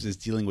Williams is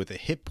dealing with a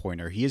hip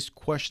pointer. He is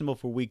questionable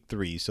for week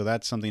 3, so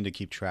that's something to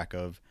keep track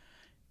of.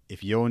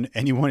 If you own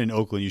anyone in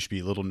Oakland, you should be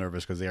a little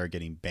nervous because they are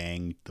getting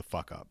banged the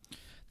fuck up.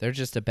 They're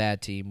just a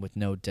bad team with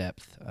no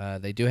depth.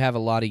 They do have a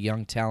lot of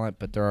young talent,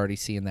 but they're already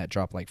seeing that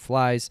drop like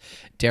flies.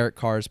 Derek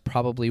Carr is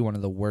probably one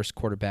of the worst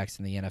quarterbacks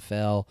in the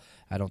NFL.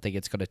 I don't think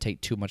it's going to take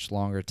too much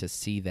longer to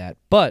see that.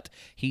 But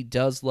he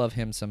does love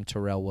him some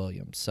Terrell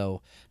Williams.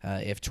 So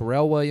if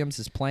Terrell Williams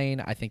is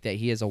playing, I think that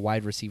he is a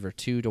wide receiver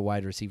 2 to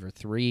wide receiver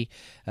 3,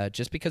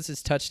 just because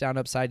his touchdown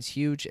upside is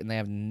huge and they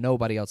have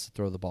nobody else to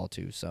throw the ball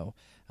to. So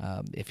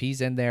if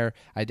he's in there,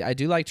 I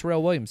do like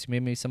Terrell Williams. He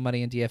made me some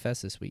money in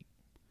DFS this week.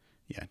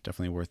 Yeah,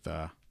 definitely worth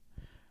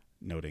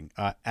noting.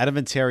 Adam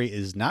Vinatieri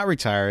is not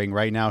retiring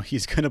right now.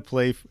 He's going to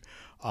play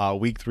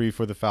week 3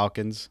 for the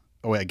Falcons.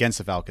 Against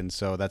the Falcons.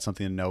 So that's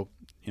something to note.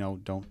 You know,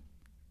 don't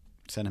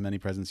send him any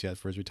presents yet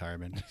for his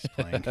retirement. He's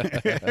playing.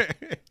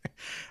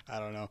 I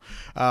don't know.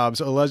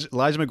 So Elijah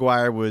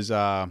McGuire was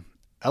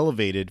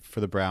elevated for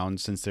the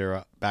Browns since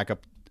their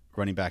backup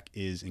running back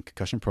is in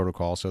concussion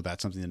protocol. So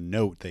that's something to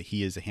note that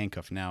he is a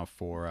handcuff now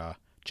for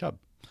Chubb.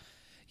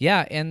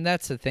 Yeah, and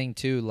that's the thing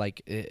too.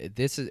 Like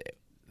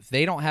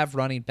they don't have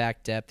running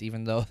back depth,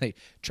 even though they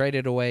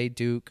traded away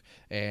Duke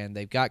and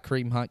they've got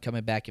Kareem Hunt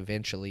coming back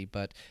eventually.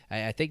 But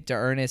I think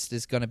DeErnest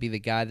is going to be the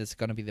guy that's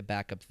going to be the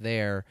backup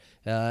there.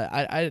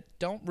 I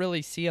don't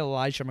really see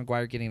Elijah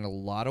McGuire getting a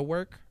lot of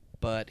work,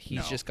 but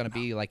he's just going to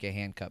be like a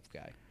handcuff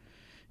guy.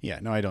 Yeah,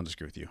 no, I don't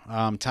disagree with you.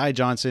 Ty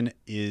Johnson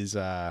is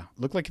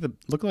look like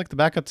the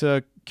backup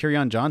to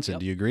Kerryon Johnson. Yep.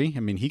 Do you agree? I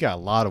mean, he got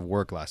a lot of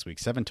work last week.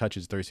 7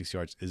 touches, 36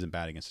 yards isn't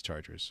bad against the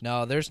Chargers.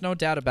 No, there's no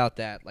doubt about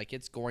that. Like,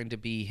 it's going to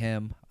be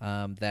him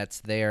that's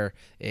there.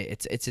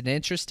 It's an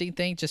interesting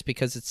thing just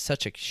because it's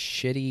such a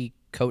shitty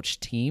coach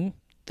team,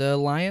 the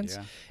Lions.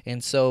 Yeah.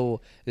 And so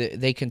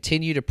they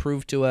continue to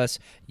prove to us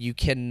you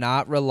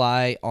cannot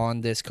rely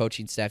on this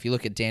coaching staff. You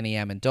look at Danny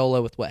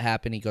Amendola with what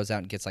happened. He goes out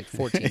and gets like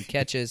 14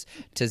 catches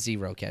to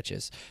 0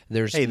 catches.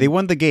 Hey, they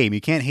won the game.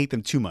 You can't hate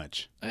them too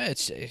much.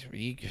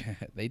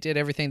 They did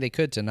everything they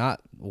could to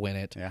not win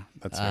it. Yeah,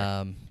 that's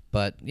fair.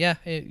 But yeah,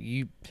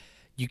 you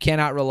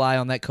cannot rely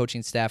on that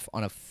coaching staff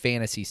on a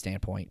fantasy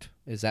standpoint.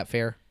 Is that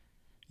fair?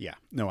 Yeah,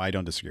 no, I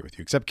don't disagree with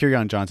you. Except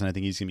Kerryon Johnson, I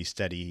think he's going to be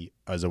steady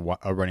as a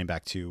running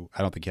back too.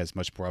 I don't think he has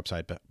much more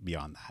upside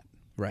beyond that.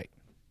 Right.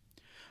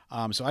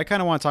 So I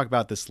kind of want to talk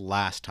about this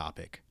last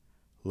topic,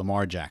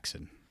 Lamar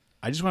Jackson.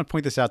 I just want to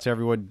point this out to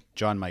everyone.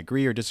 John might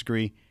agree or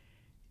disagree.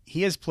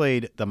 He has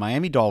played the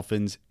Miami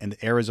Dolphins and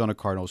the Arizona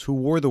Cardinals, who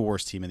were the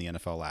worst team in the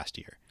NFL last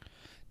year.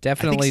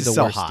 Definitely the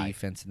worst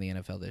defense in the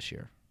NFL this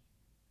year.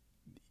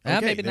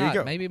 Okay, maybe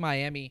not. Maybe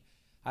Miami.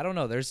 I don't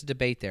know. There's a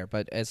debate there.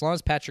 But as long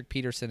as Patrick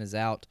Peterson is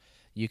out,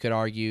 you could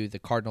argue the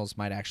Cardinals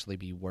might actually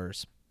be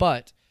worse.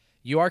 But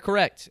you are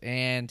correct.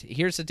 And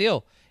here's the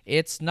deal.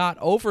 It's not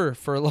over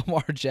for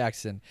Lamar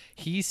Jackson.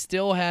 He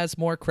still has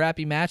more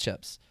crappy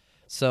matchups.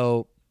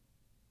 So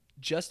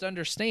just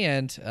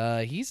understand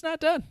he's not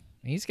done.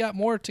 He's got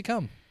more to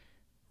come.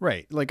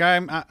 Right. Like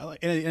in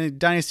a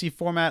dynasty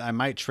format, I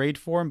might trade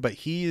for him, but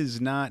he is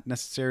not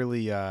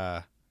necessarily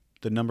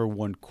the number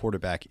one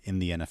quarterback in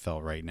the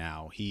NFL right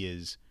now.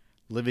 He's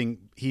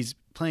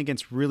playing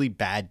against really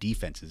bad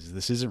defenses.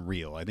 This isn't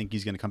real. I think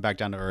he's going to come back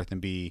down to earth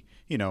and be,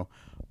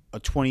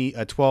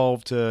 a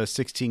 12 to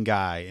 16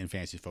 guy in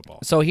fantasy football.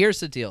 So here's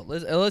the deal.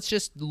 Let's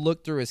just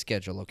look through his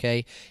schedule,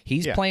 okay?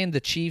 He's playing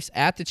the Chiefs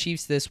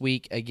this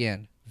week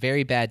again.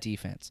 Very bad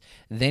defense.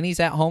 Then he's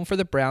at home for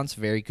the Browns,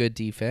 very good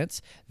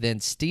defense. Then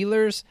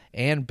Steelers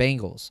and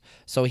Bengals.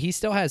 So he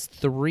still has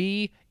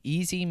 3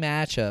 easy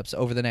matchups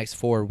over the next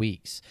 4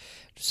 weeks.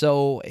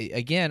 So,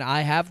 again,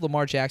 I have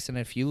Lamar Jackson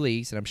in a few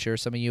leagues, and I'm sure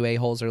some of you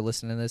a-holes are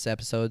listening to this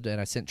episode, and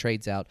I sent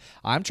trades out.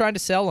 I'm trying to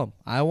sell him.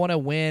 I want to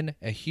win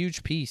a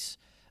huge piece.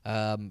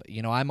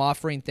 I'm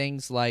offering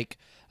things like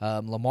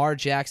Lamar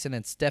Jackson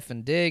and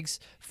Stefon Diggs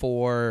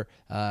for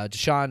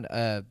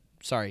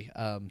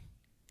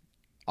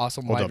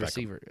awesome Odell wide Beckham.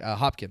 receiver,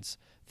 Hopkins,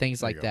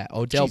 things like go. that.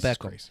 Odell Jesus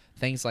Beckham, Christ.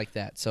 things like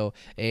that. So,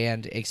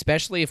 and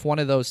especially if one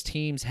of those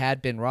teams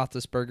had been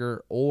Roethlisberger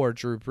or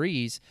Drew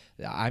Brees,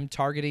 I'm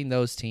targeting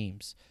those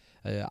teams.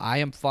 I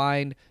am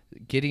fine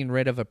getting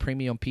rid of a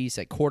premium piece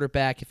at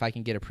quarterback if I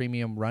can get a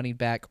premium running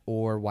back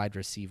or wide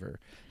receiver.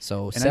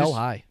 So sell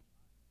high.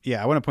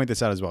 Yeah, I want to point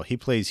this out as well. He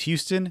plays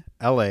Houston,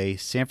 LA,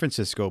 San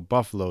Francisco,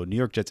 Buffalo, New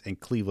York Jets, and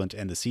Cleveland to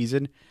end the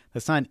season.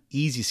 That's not an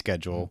easy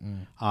schedule.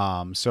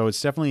 So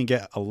it's definitely going to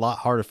get a lot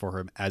harder for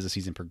him as the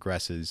season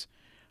progresses.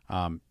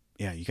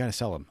 You got to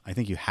sell him. I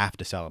think you have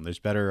to sell him. I don't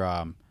think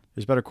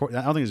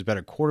there's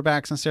better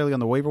quarterbacks necessarily on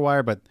the waiver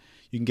wire, but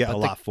you can get a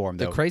lot for him.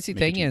 The crazy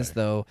thing is,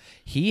 though,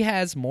 he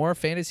has more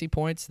fantasy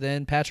points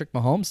than Patrick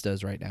Mahomes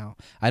does right now.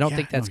 I don't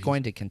think that's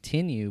going to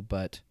continue,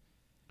 but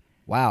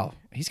wow,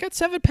 he's got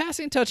 7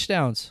 passing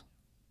touchdowns.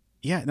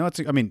 Yeah, no,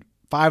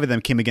 5 of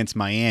them came against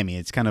Miami.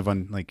 It's kind of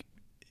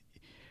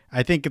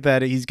I think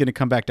that he's going to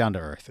come back down to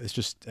earth. That's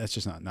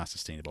just not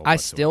sustainable. I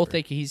still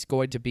think he's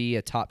going to be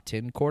a top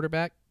 10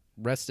 quarterback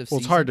rest of season.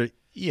 It's hard to,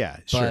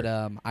 sure.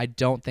 But I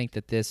don't think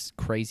that this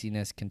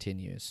craziness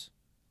continues.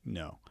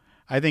 No.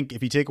 I think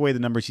if you take away the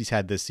numbers he's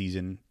had this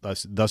season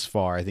thus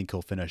far, I think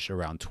he'll finish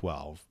around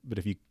 12. But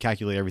if you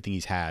calculate everything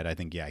he's had, I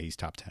think, he's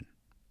top 10.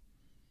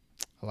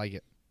 I like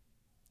it.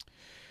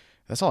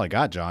 That's all I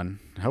got, John.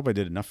 I hope I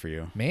did enough for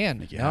you.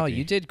 Man,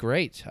 you did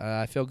great.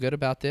 I feel good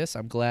about this.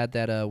 I'm glad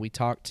that we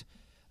talked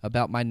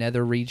about my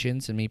nether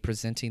regions and me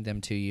presenting them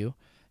to you.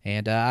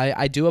 And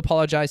I do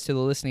apologize to the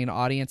listening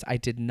audience. I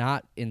did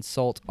not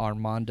insult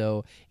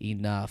Armando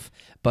enough.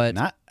 But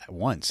not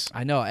once.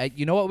 I know.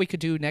 You know what we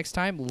could do next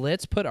time?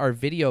 Let's put our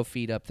video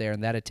feed up there,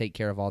 and that'd take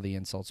care of all the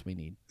insults we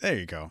need. There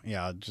you go.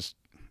 Yeah, I'll just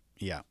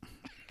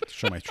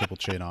show my triple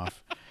chin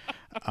off.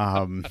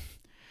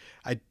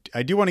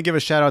 I do want to give a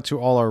shout out to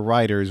all our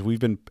writers. We've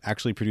been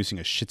actually producing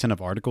a shit ton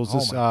of articles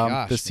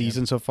this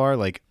season so far.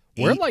 Like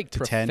we're like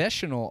 10.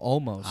 Professional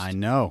almost. I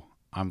know.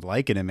 I'm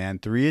liking it, man.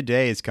 3 a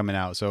day is coming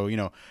out. So,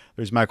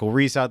 there's Michael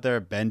Reese out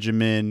there,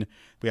 Benjamin.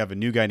 We have a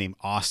new guy named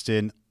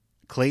Austin.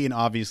 Clayton,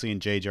 obviously,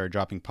 and JJ are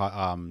dropping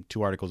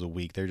 2 articles a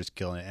week. They're just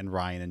killing it. And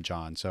Ryan and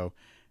John. So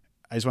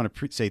I just want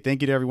to say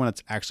thank you to everyone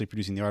that's actually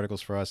producing the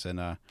articles for us. And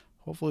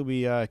hopefully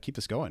we keep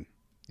this going.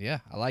 Yeah,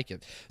 I like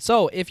it.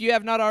 So if you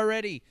have not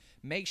already,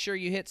 make sure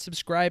you hit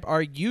subscribe.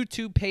 Our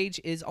YouTube page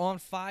is on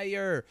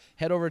fire.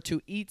 Head over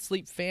to Eat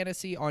Sleep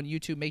Fantasy on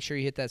YouTube. Make sure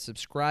you hit that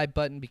subscribe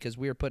button because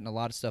we are putting a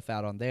lot of stuff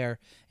out on there.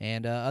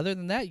 And other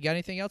than that, you got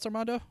anything else,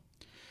 Armando?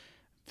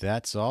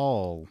 That's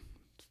all,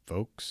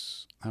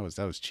 folks. That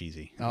was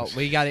cheesy. Oh,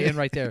 we got to end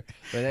right there.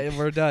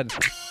 We're done.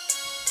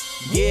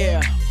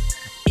 Yeah.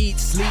 Eat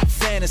Sleep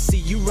Fantasy.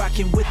 You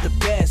rocking with the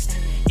best.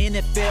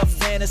 NFL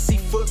Fantasy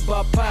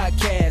Football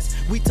Podcast.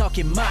 We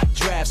talking mock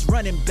drafts,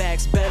 running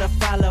backs. Better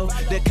follow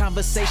the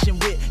conversation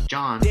with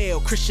John, Dale,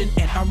 Christian,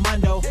 and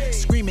Armando.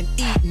 Screaming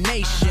Eat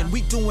Nation.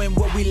 We doing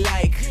what we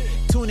like.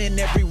 Tune in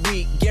every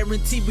week.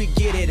 Guarantee we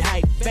get it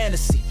hype.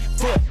 Fantasy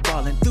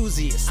football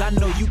enthusiasts. I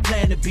know you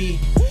plan to be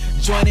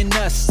joining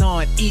us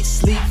on Eat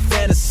Sleep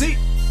Fantasy.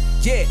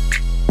 Yeah.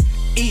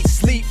 Eat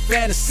Sleep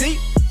Fantasy.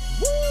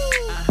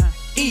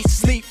 Eat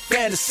Sleep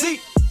Fantasy.